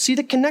Prayer, and you'll see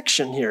the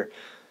connection here.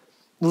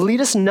 Lead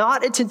us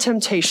not into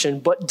temptation,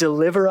 but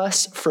deliver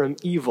us from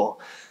evil.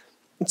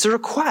 It's a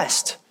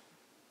request,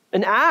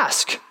 an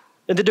ask.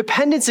 And the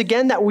dependence,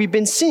 again, that we've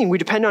been seeing. We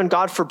depend on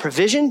God for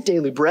provision,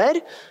 daily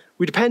bread.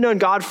 We depend on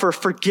God for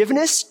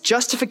forgiveness,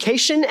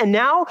 justification. And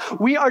now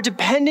we are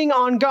depending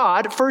on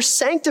God for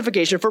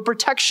sanctification, for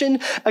protection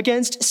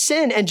against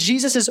sin. And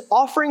Jesus is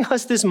offering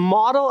us this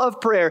model of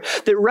prayer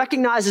that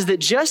recognizes that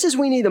just as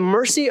we need the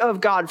mercy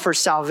of God for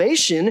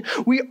salvation,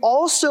 we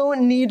also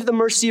need the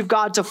mercy of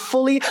God to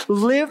fully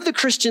live the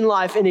Christian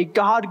life in a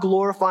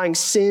God-glorifying,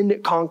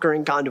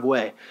 sin-conquering kind of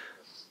way.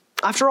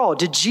 After all,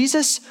 did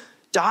Jesus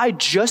died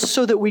just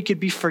so that we could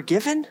be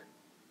forgiven?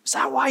 Is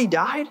that why he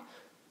died?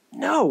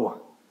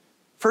 No.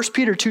 1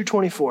 Peter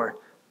 2:24.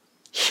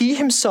 He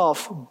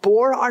himself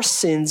bore our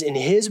sins in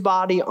his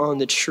body on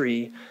the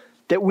tree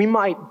that we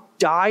might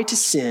die to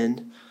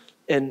sin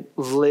and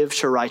live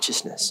to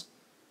righteousness.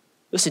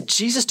 Listen,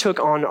 Jesus took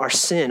on our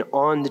sin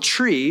on the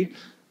tree,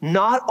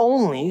 not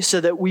only so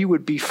that we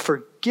would be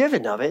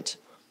forgiven of it,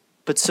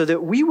 but so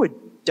that we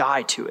would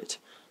die to it.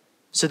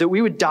 So that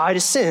we would die to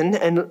sin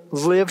and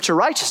live to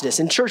righteousness.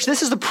 In church,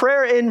 this is the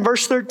prayer in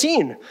verse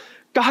 13.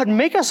 God,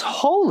 make us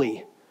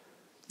holy.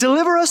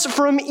 Deliver us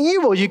from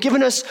evil. You've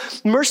given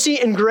us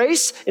mercy and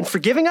grace in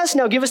forgiving us.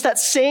 Now give us that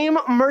same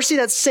mercy,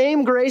 that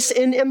same grace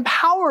in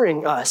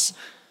empowering us.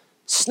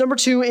 This is number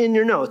 2 in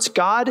your notes.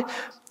 God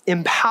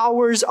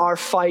empowers our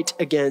fight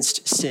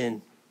against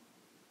sin.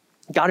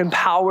 God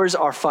empowers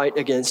our fight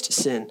against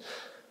sin.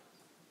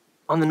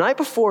 On the night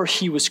before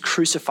he was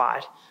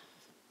crucified,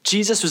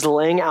 Jesus was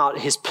laying out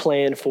his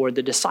plan for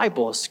the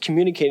disciples,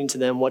 communicating to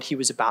them what he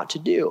was about to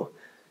do.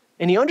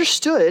 And he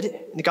understood,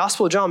 and the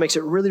Gospel of John makes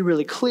it really,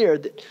 really clear,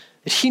 that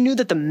he knew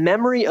that the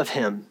memory of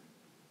him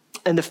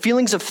and the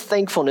feelings of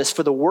thankfulness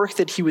for the work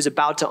that he was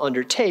about to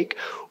undertake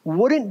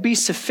wouldn't be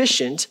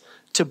sufficient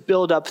to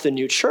build up the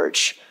new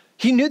church.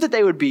 He knew that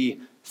they would be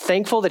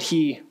thankful that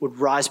he would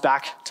rise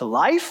back to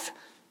life,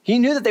 He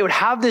knew that they would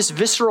have this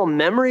visceral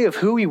memory of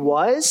who he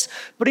was,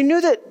 but he knew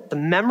that the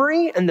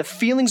memory and the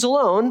feelings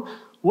alone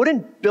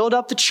wouldn't build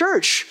up the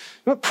church.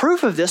 What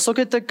proof of this? Look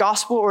at the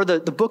gospel or the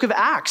book of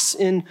Acts.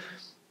 In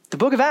the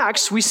book of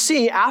Acts, we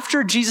see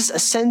after Jesus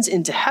ascends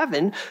into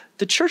heaven,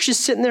 the church is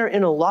sitting there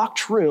in a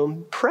locked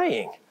room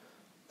praying.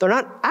 They're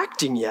not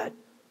acting yet.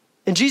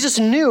 And Jesus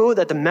knew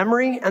that the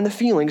memory and the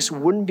feelings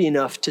wouldn't be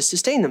enough to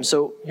sustain them.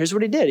 So here's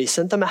what he did. He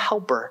sent them a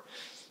helper.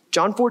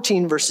 John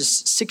 14, verses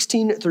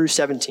 16 through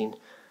 17.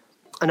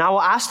 And I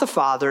will ask the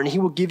Father, and he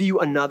will give you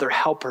another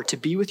helper to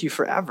be with you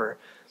forever,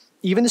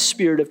 even the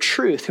Spirit of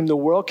truth, whom the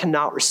world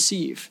cannot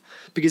receive,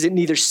 because it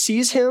neither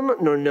sees him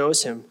nor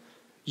knows him.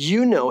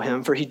 You know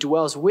him, for he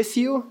dwells with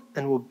you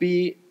and will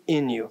be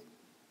in you.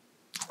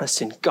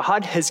 Listen,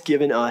 God has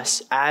given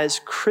us as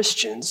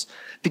Christians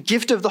the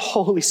gift of the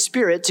Holy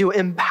Spirit to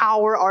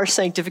empower our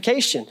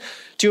sanctification,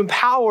 to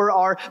empower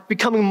our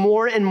becoming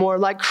more and more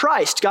like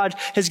Christ. God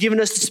has given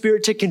us the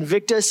Spirit to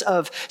convict us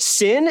of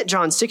sin,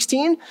 John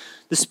 16.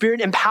 The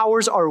Spirit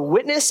empowers our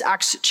witness,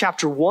 Acts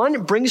chapter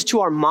 1, brings to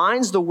our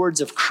minds the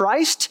words of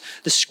Christ,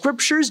 the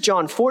scriptures,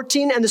 John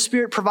 14, and the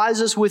Spirit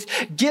provides us with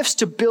gifts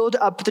to build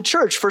up the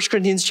church, 1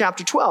 Corinthians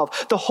chapter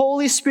 12. The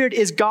Holy Spirit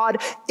is God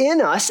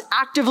in us,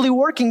 actively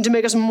working to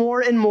make us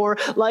more and more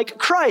like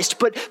Christ.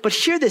 But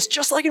hear this,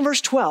 just like in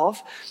verse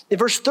 12, in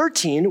verse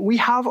 13, we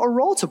have a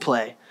role to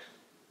play.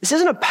 This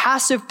isn't a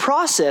passive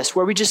process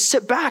where we just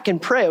sit back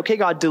and pray, okay,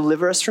 God,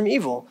 deliver us from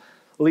evil.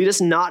 Lead us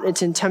not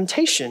into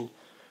temptation.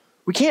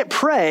 We can't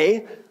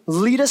pray,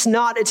 lead us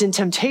not into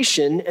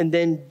temptation, and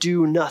then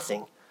do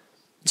nothing.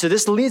 So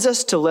this leads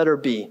us to letter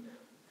B.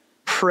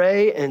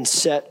 Pray and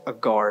set a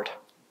guard.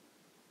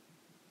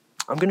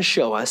 I'm going to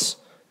show us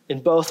in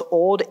both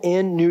Old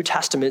and New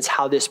Testaments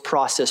how this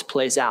process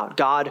plays out.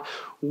 God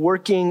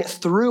working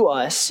through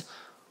us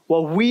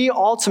while we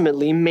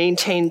ultimately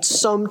maintain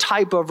some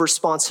type of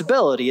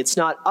responsibility. It's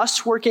not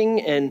us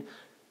working and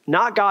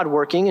not God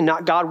working, and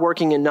not God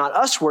working and not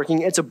us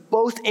working. It's a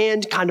both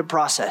and kind of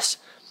process.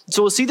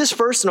 So we'll see this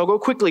first, and I'll go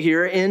quickly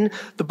here in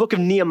the book of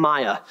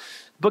Nehemiah.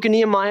 Book of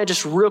Nehemiah,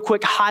 just real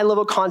quick,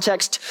 high-level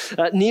context.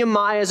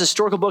 Nehemiah is a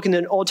historical book in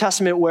the Old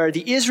Testament where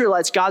the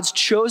Israelites, God's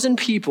chosen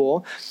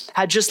people,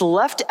 had just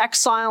left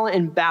exile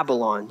in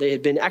Babylon. They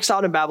had been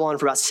exiled in Babylon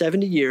for about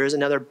 70 years, and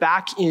now they're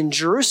back in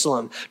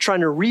Jerusalem,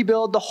 trying to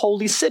rebuild the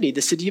holy city,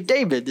 the city of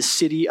David, the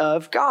city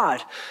of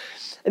God.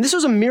 And this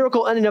was a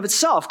miracle in and of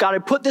itself. God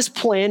had put this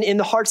plan in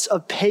the hearts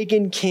of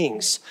pagan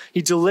kings.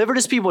 He delivered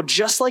his people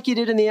just like he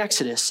did in the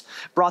Exodus,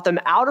 brought them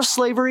out of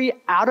slavery,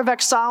 out of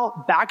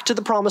exile, back to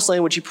the promised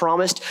land, which he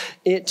promised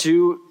it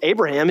to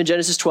Abraham in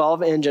Genesis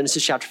 12 and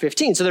Genesis chapter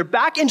 15. So they're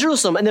back in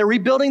Jerusalem and they're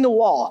rebuilding the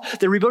wall.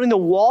 They're rebuilding the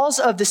walls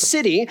of the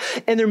city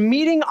and they're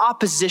meeting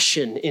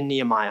opposition in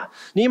Nehemiah.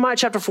 Nehemiah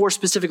chapter 4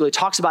 specifically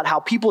talks about how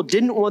people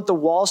didn't want the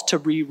walls to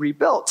be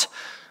rebuilt.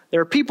 There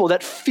are people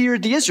that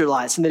feared the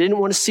Israelites and they didn't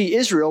want to see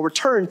Israel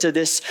return to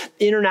this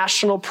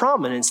international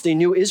prominence. They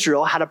knew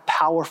Israel had a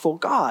powerful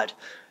God.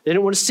 They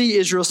didn't want to see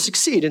Israel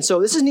succeed. And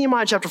so this is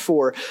Nehemiah chapter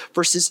 4,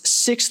 verses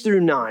 6 through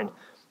 9.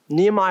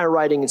 Nehemiah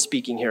writing and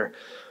speaking here.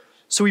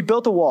 So we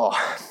built the wall,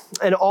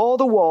 and all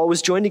the wall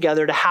was joined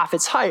together to half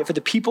its height, for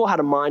the people had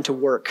a mind to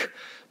work.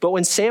 But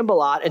when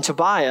Sanballat and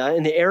Tobiah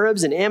and the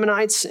Arabs and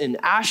Ammonites and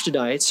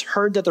Ashdodites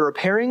heard that the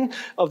repairing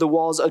of the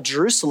walls of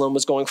Jerusalem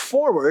was going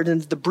forward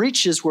and that the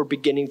breaches were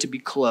beginning to be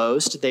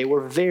closed, they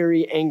were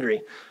very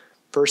angry.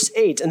 Verse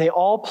 8, and they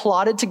all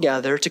plotted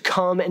together to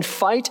come and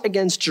fight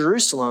against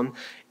Jerusalem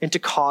and to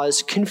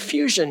cause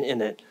confusion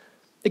in it.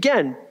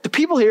 Again, the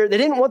people here, they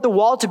didn't want the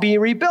wall to be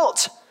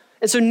rebuilt.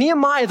 And so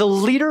Nehemiah, the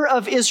leader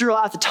of Israel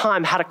at the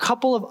time, had a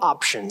couple of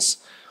options.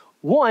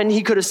 One,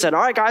 he could have said,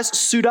 all right, guys,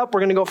 suit up. We're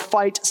going to go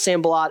fight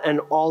Sanballat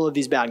and all of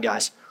these bad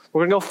guys.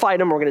 We're going to go fight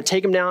them. We're going to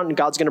take them down, and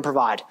God's going to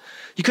provide.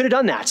 He could have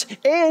done that.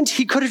 And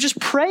he could have just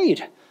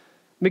prayed. I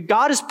mean,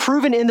 God has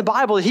proven in the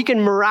Bible that he can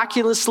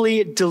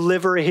miraculously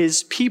deliver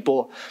his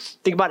people.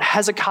 Think about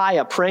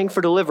Hezekiah praying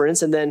for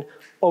deliverance, and then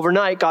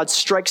overnight, God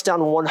strikes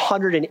down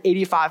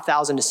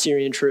 185,000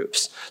 Assyrian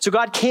troops. So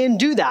God can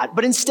do that.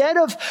 But instead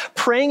of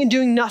praying and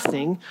doing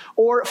nothing,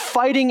 or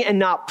fighting and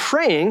not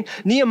praying,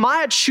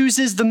 Nehemiah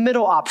chooses the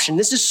middle option.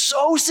 This is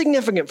so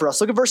significant for us.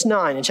 Look at verse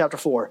 9 in chapter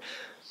 4.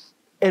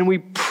 And we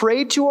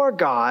prayed to our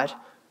God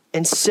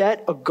and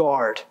set a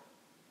guard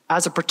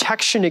as a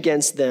protection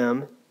against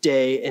them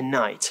day and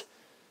night.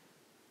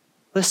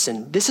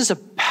 Listen, this is a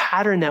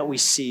pattern that we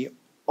see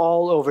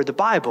all over the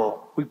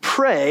Bible. We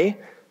pray,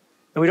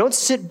 and we don't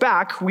sit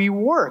back, we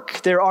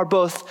work. There are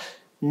both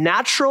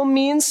natural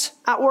means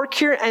at work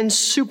here and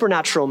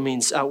supernatural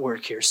means at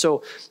work here.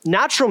 So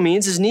natural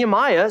means is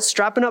Nehemiah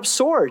strapping up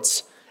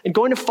swords and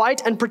going to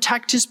fight and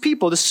protect his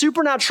people. The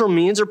supernatural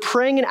means are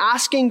praying and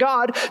asking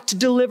God to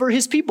deliver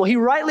his people. He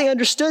rightly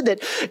understood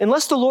that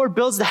unless the Lord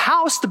builds the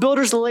house, the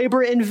builders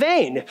labor in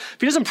vain. If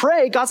he doesn't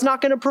pray, God's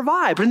not going to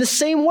provide. But in the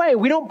same way,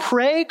 we don't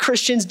pray,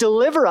 Christians,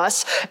 deliver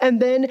us,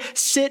 and then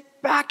sit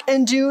back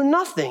and do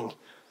nothing.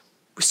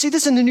 We see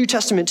this in the New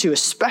Testament too,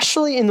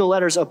 especially in the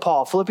letters of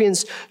Paul.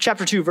 Philippians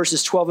chapter 2,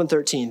 verses 12 and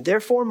 13.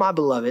 Therefore, my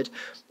beloved,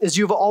 as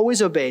you have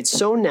always obeyed,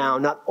 so now,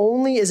 not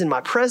only is in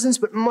my presence,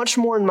 but much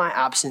more in my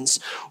absence,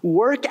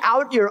 work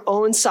out your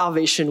own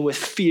salvation with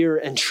fear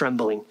and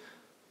trembling.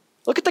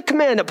 Look at the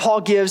command that Paul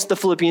gives the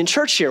Philippian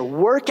church here.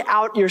 Work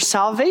out your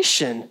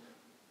salvation.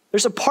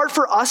 There's a part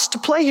for us to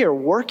play here.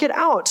 Work it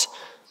out.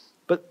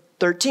 But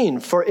 13,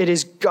 for it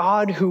is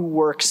God who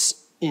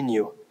works in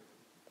you,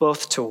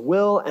 both to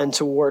will and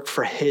to work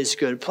for his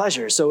good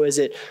pleasure. So is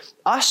it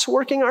us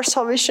working our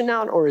salvation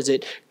out, or is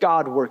it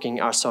God working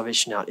our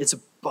salvation out? It's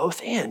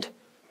both and.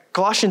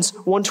 Colossians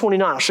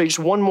 1:29, I'll show you just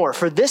one more.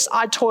 For this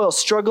I toil,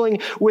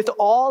 struggling with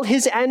all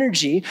his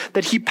energy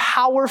that he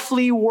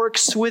powerfully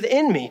works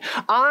within me.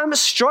 I'm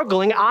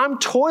struggling, I'm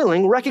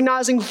toiling,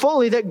 recognizing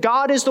fully that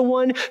God is the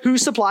one who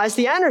supplies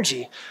the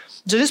energy.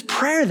 So this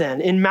prayer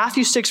then, in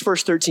Matthew 6,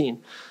 verse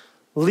 13,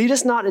 lead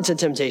us not into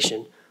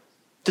temptation.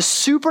 The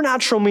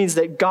supernatural means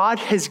that God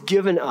has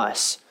given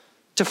us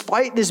to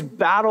fight this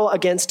battle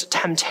against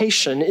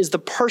temptation is the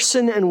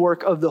person and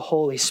work of the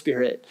Holy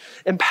Spirit,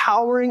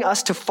 empowering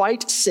us to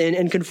fight sin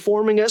and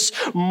conforming us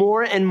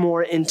more and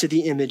more into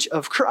the image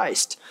of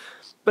Christ.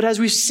 But as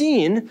we've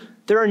seen,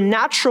 there are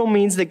natural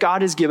means that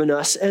God has given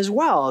us as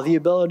well, the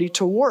ability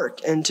to work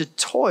and to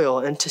toil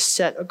and to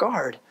set a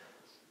guard.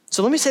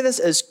 So let me say this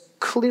as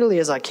clearly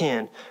as I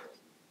can.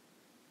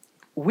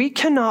 We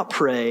cannot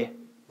pray,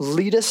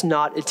 lead us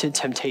not into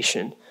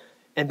temptation,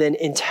 and then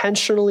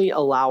intentionally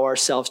allow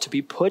ourselves to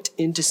be put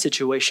into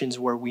situations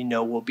where we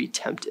know we'll be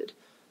tempted.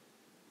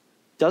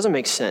 Doesn't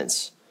make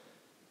sense.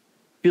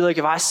 Be like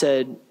if I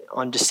said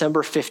on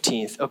December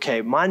 15th,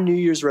 okay, my New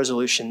Year's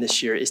resolution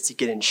this year is to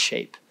get in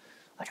shape.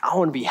 Like, I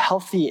want to be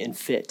healthy and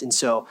fit. And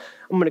so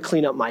I'm going to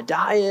clean up my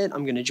diet.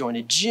 I'm going to join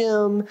a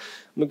gym.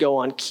 I'm going to go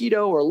on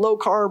keto or low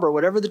carb or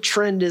whatever the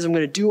trend is. I'm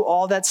going to do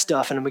all that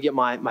stuff, and I'm going to get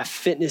my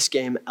fitness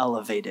game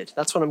elevated.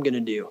 That's what I'm going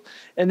to do.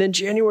 And then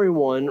January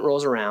 1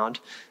 rolls around,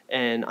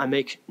 and I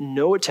make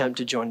no attempt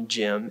to join a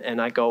gym, and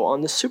I go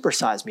on the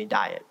Supersize Me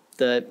diet,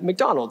 the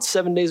McDonald's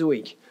 7 days a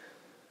week.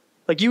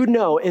 Like, you would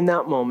know in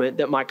that moment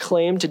that my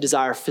claim to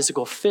desire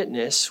physical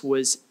fitness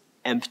was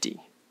empty,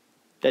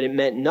 that it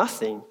meant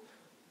nothing.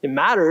 It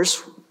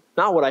matters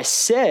not what I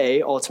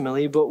say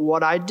ultimately, but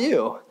what I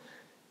do.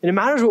 And it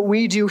matters what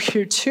we do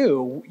here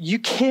too. You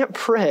can't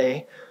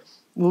pray,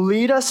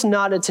 lead us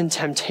not into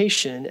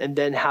temptation, and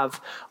then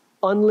have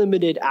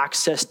unlimited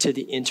access to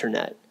the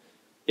internet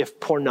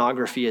if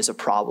pornography is a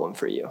problem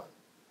for you.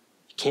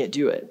 You can't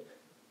do it.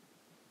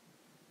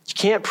 You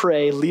can't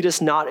pray, lead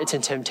us not into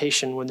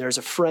temptation, when there's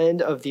a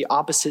friend of the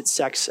opposite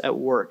sex at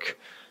work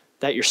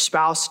that your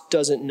spouse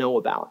doesn't know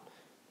about,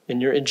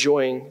 and you're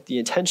enjoying the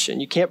attention.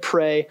 You can't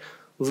pray,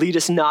 lead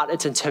us not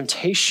into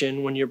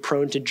temptation, when you're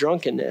prone to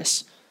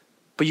drunkenness,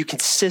 but you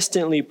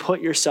consistently put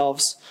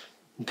yourselves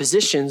in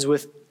positions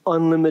with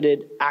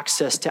unlimited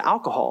access to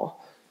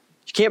alcohol.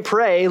 You can't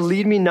pray,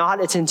 lead me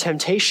not into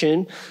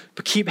temptation,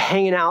 but keep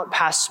hanging out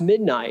past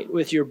midnight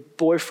with your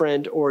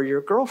boyfriend or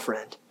your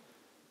girlfriend.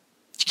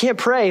 You can't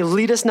pray,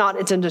 lead us not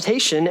into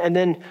temptation, and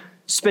then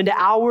spend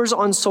hours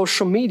on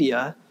social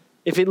media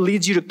if it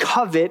leads you to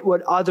covet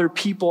what other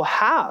people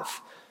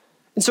have.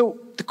 And so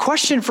the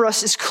question for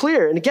us is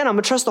clear. And again, I'm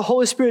going to trust the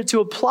Holy Spirit to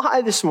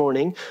apply this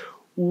morning.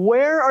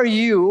 Where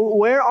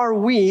are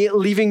we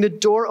leaving the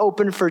door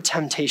open for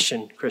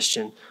temptation,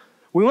 Christian?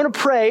 We want to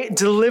pray,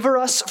 deliver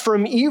us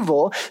from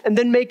evil, and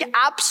then make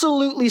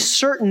absolutely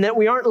certain that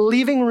we aren't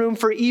leaving room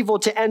for evil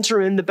to enter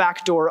in the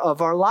back door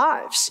of our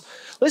lives.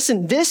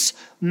 Listen, this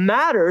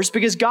matters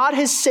because God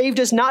has saved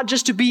us not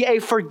just to be a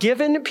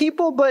forgiven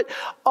people, but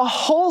a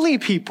holy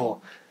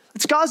people.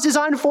 It's God's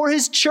design for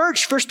his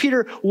church. 1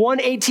 Peter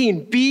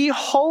 1:18, be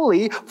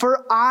holy,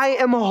 for I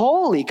am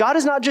holy. God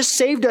has not just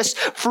saved us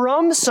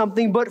from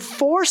something, but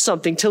for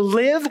something, to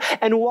live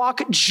and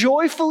walk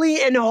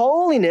joyfully in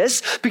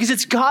holiness because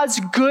it's God's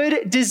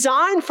good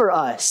design for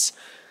us.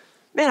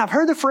 Man, I've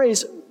heard the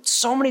phrase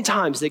so many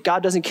times that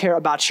God doesn't care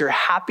about your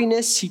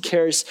happiness. He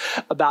cares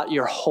about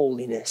your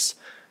holiness.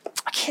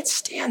 I can't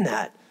stand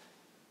that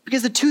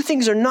because the two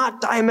things are not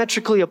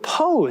diametrically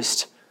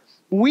opposed.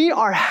 We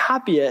are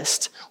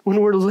happiest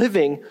when we're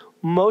living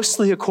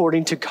mostly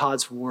according to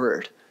God's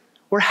word.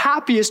 We're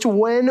happiest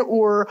when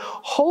we're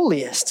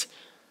holiest.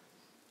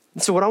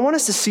 And so what I want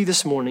us to see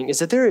this morning is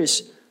that there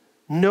is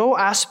no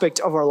aspect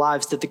of our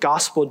lives that the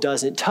gospel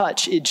doesn't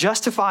touch. It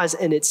justifies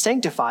and it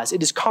sanctifies.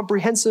 It is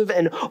comprehensive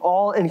and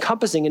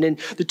all-encompassing. And in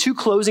the two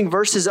closing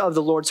verses of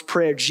the Lord's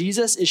Prayer,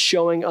 Jesus is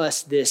showing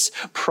us this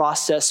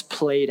process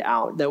played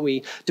out, that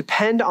we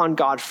depend on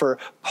God for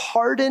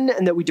pardon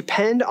and that we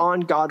depend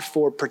on God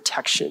for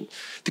protection.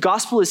 The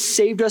gospel has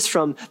saved us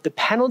from the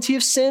penalty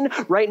of sin.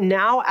 Right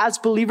now, as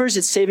believers,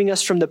 it's saving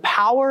us from the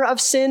power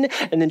of sin.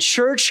 And then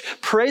church,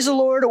 praise the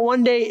Lord,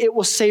 one day it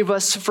will save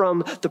us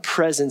from the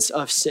presence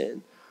of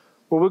sin,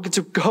 where we're going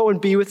to go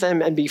and be with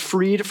him and be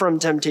freed from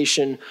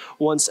temptation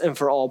once and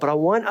for all. But I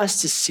want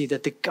us to see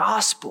that the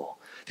gospel,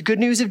 the good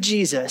news of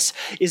Jesus,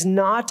 is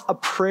not a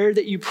prayer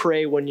that you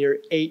pray when you're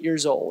 8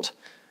 years old,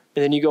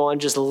 And then you go on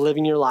just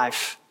living your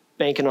life,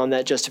 banking on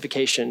that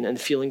justification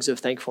and feelings of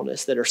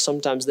thankfulness that are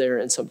sometimes there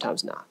and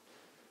sometimes not.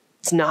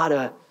 It's not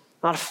a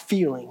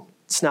feeling.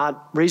 It's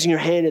not raising your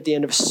hand at the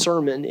end of a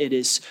sermon. It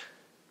is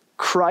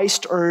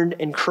Christ earned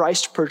and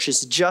Christ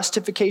purchased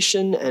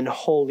justification and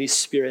Holy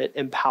Spirit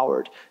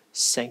empowered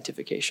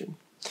sanctification.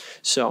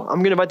 So I'm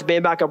going to invite the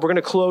band back up. We're going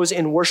to close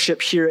in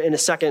worship here in a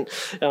second.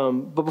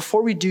 But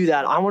before we do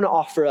that, I want to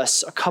offer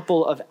us a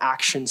couple of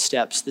action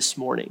steps this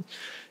morning.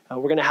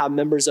 We're going to have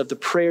members of the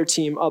prayer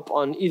team up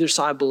on either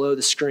side below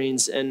the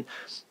screens. And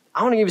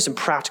I want to give you some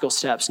practical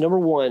steps. Number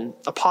one,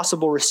 a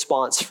possible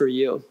response for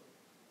you.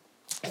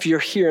 If you're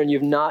here and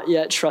you've not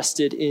yet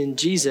trusted in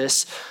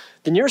Jesus,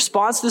 then your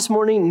response this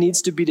morning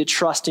needs to be to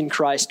trust in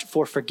Christ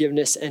for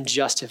forgiveness and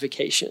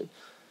justification.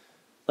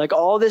 Like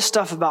all this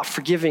stuff about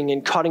forgiving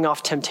and cutting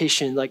off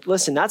temptation, like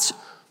listen, that's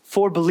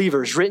for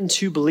believers, written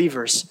to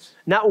believers.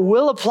 And that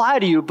will apply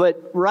to you,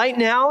 but right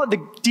now,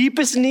 the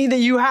deepest need that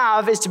you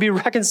have is to be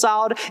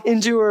reconciled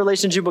into a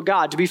relationship with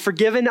God, to be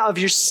forgiven of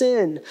your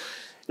sin.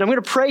 And I'm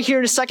going to pray here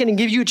in a second and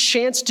give you a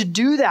chance to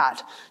do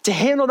that, to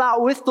handle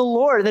that with the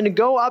Lord, then to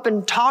go up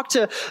and talk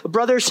to a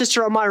brother or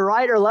sister on my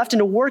right or left and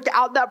to work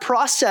out that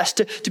process,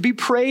 to be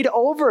prayed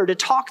over, to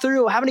talk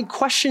through, have any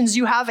questions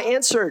you have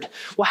answered.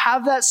 We'll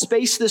have that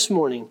space this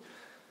morning.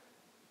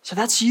 So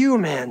that's you,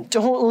 man.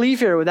 Don't leave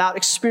here without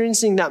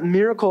experiencing that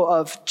miracle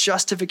of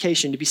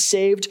justification, to be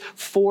saved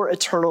for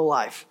eternal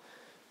life.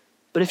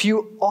 But if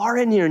you are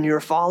in here and you're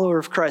a follower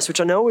of Christ, which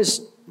I know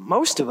is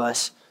most of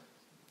us,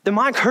 then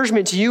my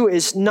encouragement to you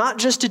is not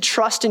just to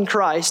trust in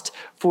Christ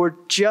for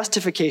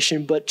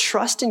justification, but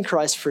trust in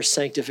Christ for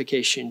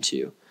sanctification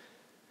too.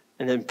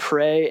 And then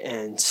pray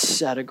and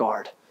set a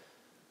guard.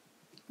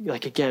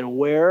 Like again,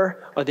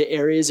 where are the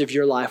areas of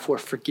your life where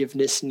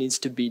forgiveness needs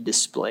to be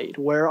displayed?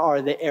 Where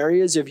are the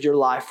areas of your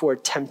life where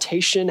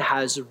temptation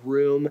has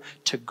room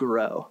to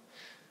grow?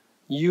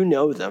 You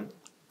know them.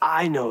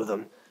 I know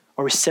them.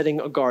 Are we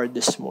setting a guard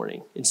this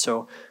morning? And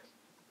so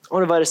I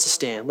want to invite us to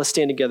stand. Let's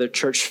stand together,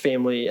 church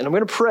family. And I'm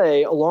going to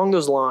pray along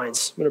those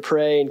lines. I'm going to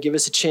pray and give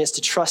us a chance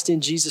to trust in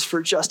Jesus for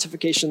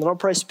justification. Then I'll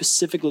pray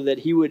specifically that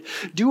he would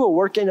do a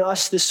work in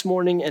us this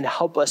morning and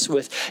help us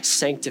with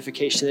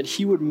sanctification, that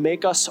he would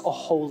make us a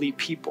holy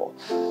people.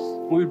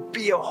 We would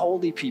be a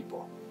holy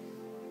people.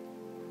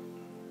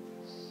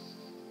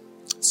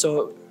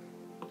 So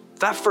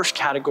that first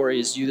category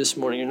is you this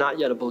morning. You're not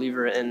yet a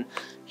believer and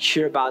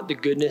hear about the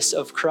goodness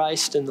of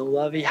Christ and the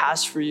love he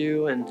has for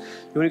you, and you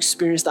want to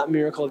experience that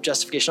miracle of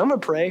justification. I'm going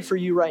to pray for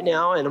you right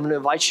now, and I'm going to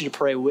invite you to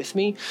pray with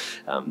me.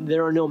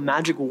 There are no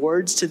magic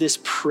words to this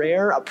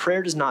prayer. A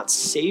prayer does not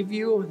save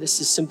you.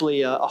 This is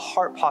simply a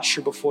heart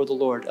posture before the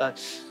Lord. A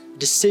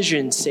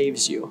decision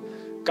saves you.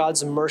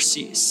 God's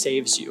mercy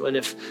saves you. And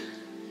if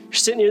you're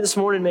sitting here this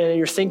morning, man, and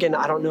you're thinking,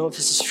 I don't know if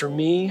this is for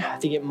me, I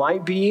think it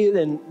might be,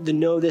 then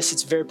know this,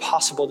 it's very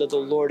possible that the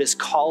Lord is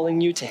calling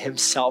you to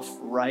himself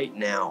right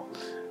now.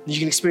 You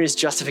can experience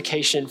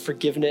justification,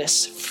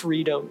 forgiveness,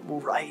 freedom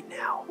right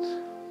now.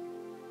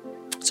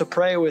 So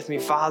pray with me.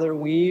 Father,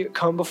 we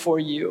come before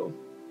you,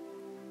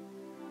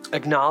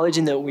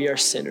 acknowledging that we are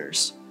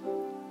sinners,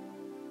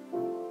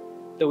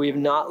 that we have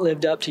not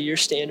lived up to your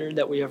standard,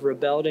 that we have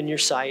rebelled in your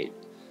sight.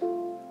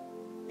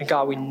 And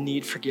God, we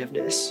need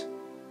forgiveness.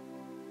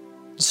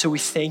 So we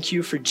thank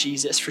you for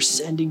Jesus, for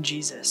sending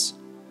Jesus.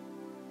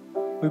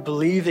 We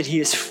believe that he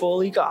is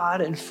fully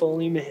God and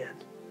fully man.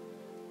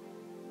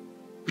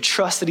 We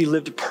trust that he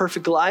lived a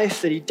perfect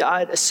life, that he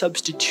died a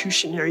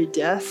substitutionary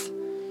death.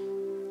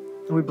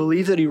 And we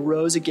believe that he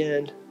rose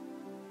again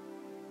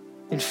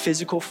in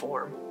physical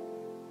form.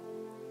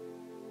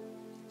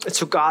 And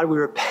so God, we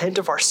repent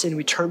of our sin.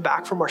 We turn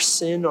back from our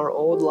sin, our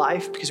old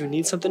life, because we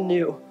need something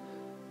new.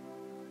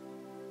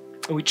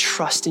 And we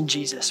trust in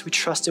Jesus. We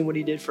trust in what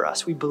he did for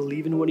us. We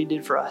believe in what he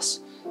did for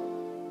us.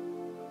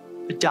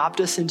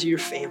 Adopt us into your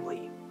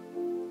family.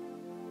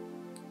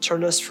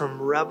 Turn us from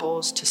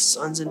rebels to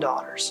sons and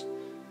daughters.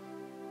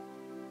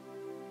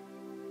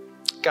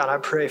 God, I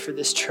pray for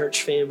this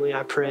church family.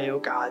 I pray, oh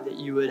God, that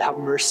you would have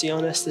mercy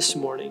on us this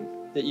morning,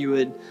 that you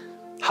would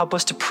help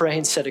us to pray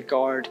and set a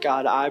guard.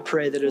 God, I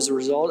pray that as a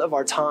result of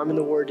our time in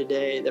the Word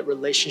today, that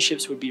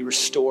relationships would be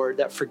restored,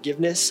 that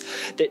forgiveness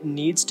that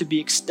needs to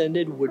be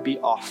extended would be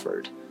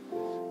offered,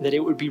 that it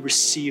would be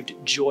received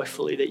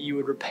joyfully, that you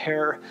would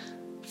repair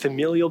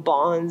familial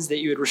bonds, that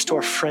you would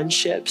restore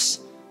friendships,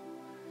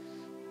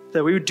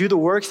 that we would do the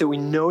work that we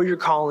know you're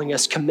calling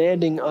us,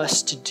 commanding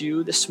us to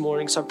do this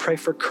morning. So I pray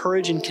for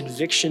courage and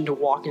conviction to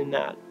walk in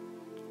that.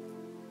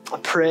 I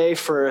pray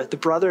for the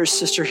brother or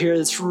sister here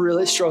that's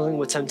really struggling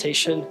with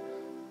temptation,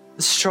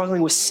 that's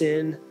struggling with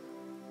sin.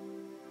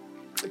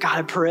 God,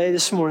 I pray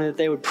this morning that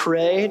they would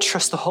pray,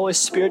 trust the Holy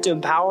Spirit to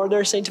empower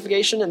their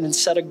sanctification, and then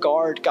set a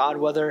guard, God,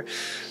 whether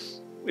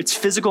it's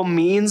physical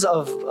means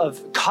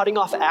of cutting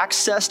off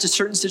access to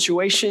certain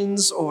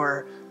situations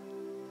or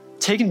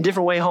taking a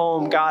different way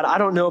home. God, I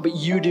don't know, but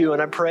you do.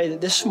 And I pray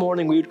that this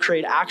morning we would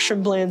create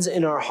action plans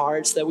in our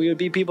hearts, that we would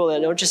be people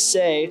that don't just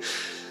say,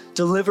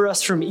 deliver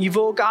us from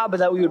evil, God,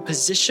 but that we would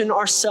position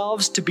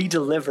ourselves to be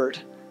delivered.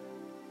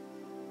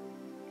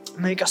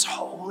 Make us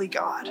holy,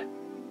 God.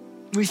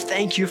 We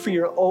thank you for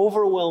your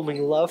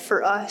overwhelming love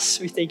for us.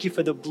 We thank you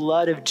for the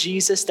blood of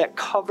Jesus that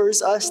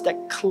covers us,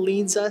 that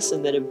cleans us,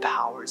 and that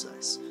empowers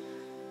us.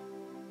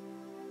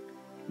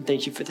 And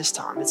thank you for this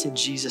time. It's in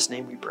Jesus'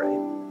 name we pray.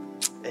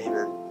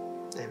 Amen.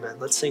 Amen.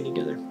 Let's sing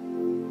together.